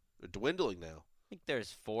left? They're dwindling now. I think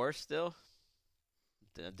there's 4 still.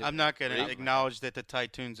 I'm not going to acknowledge that the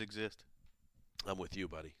Titans exist. I'm with you,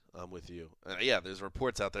 buddy. I'm with you. Yeah, there's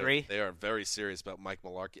reports out there. 3? They are very serious about Mike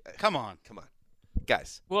Mularkey. Come on.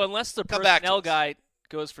 Guys. Well, unless the personnel guy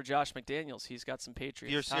goes for Josh McDaniels, he's got some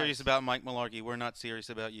Patriots. You're serious about Mike Mularkey. We're not serious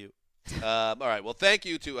about you. All right. Well, thank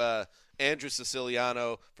you to Andrew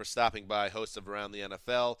Siciliano for stopping by, host of Around the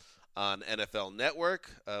NFL on NFL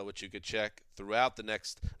Network, which you could check throughout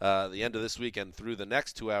the end of this week and through the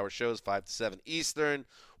next 2-hour shows, 5 to 7 Eastern.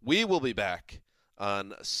 We will be back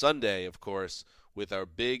on Sunday, of course, with our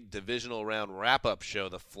big divisional round wrap-up show,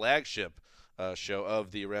 the flagship show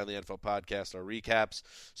of the Around the NFL podcast, our recaps.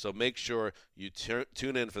 So make sure you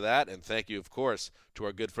tune in for that. And thank you, of course, to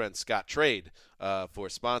our good friend Scott Trade for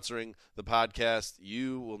sponsoring the podcast.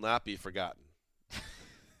 You will not be forgotten.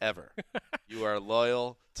 Ever. You are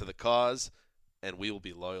loyal to the cause, and we will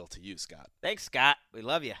be loyal to you, Scott. Thanks, Scott. We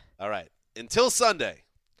love you. All right. Until Sunday,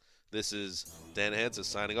 this is Dan Hansis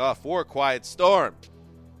signing off for Quiet Storm,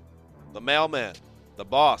 the mailman, the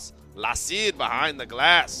boss, Lassid behind the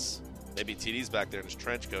glass. Maybe TD's back there in his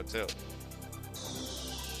trench coat, too.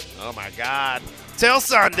 Oh, my God. Till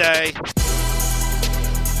Sunday.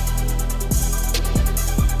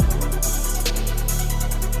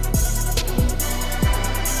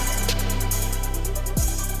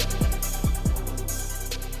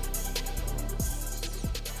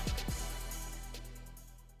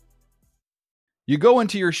 You go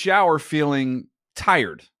into your shower feeling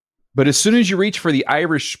tired, but as soon as you reach for the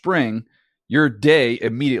Irish Spring, your day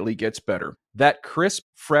immediately gets better. That crisp,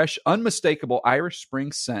 fresh, unmistakable Irish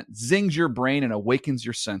Spring scent zings your brain and awakens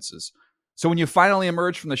your senses. So when you finally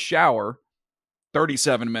emerge from the shower,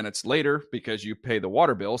 37 minutes later, because you pay the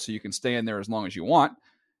water bill so you can stay in there as long as you want,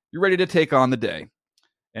 you're ready to take on the day.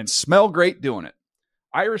 And smell great doing it.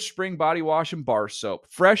 Irish Spring Body Wash and Bar Soap.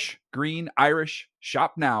 Fresh, green, Irish.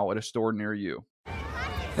 Shop now at a store near you.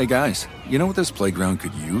 Hey guys, you know what this playground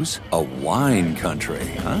could use? A wine country,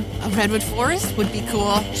 huh? A redwood forest would be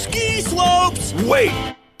cool. Ski slopes!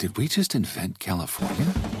 Wait! Did we just invent California?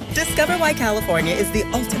 Discover why California is the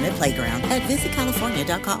ultimate playground at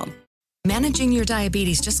visitcalifornia.com. Managing your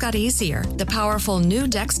diabetes just got easier. The powerful new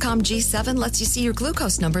Dexcom G7 lets you see your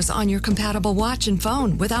glucose numbers on your compatible watch and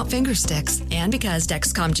phone without finger sticks. And because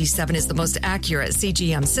Dexcom G7 is the most accurate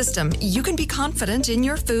CGM system, you can be confident in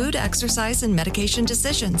your food, exercise, and medication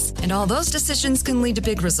decisions. And all those decisions can lead to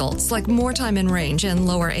big results like more time in range and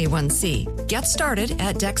lower A1C. Get started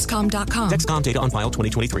at Dexcom.com. Dexcom data on file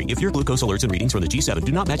 2023. If your glucose alerts and readings from the G7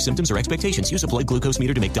 do not match symptoms or expectations, use a blood glucose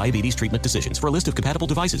meter to make diabetes treatment decisions. For a list of compatible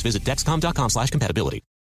devices, visit Dexcom.com/compatibility.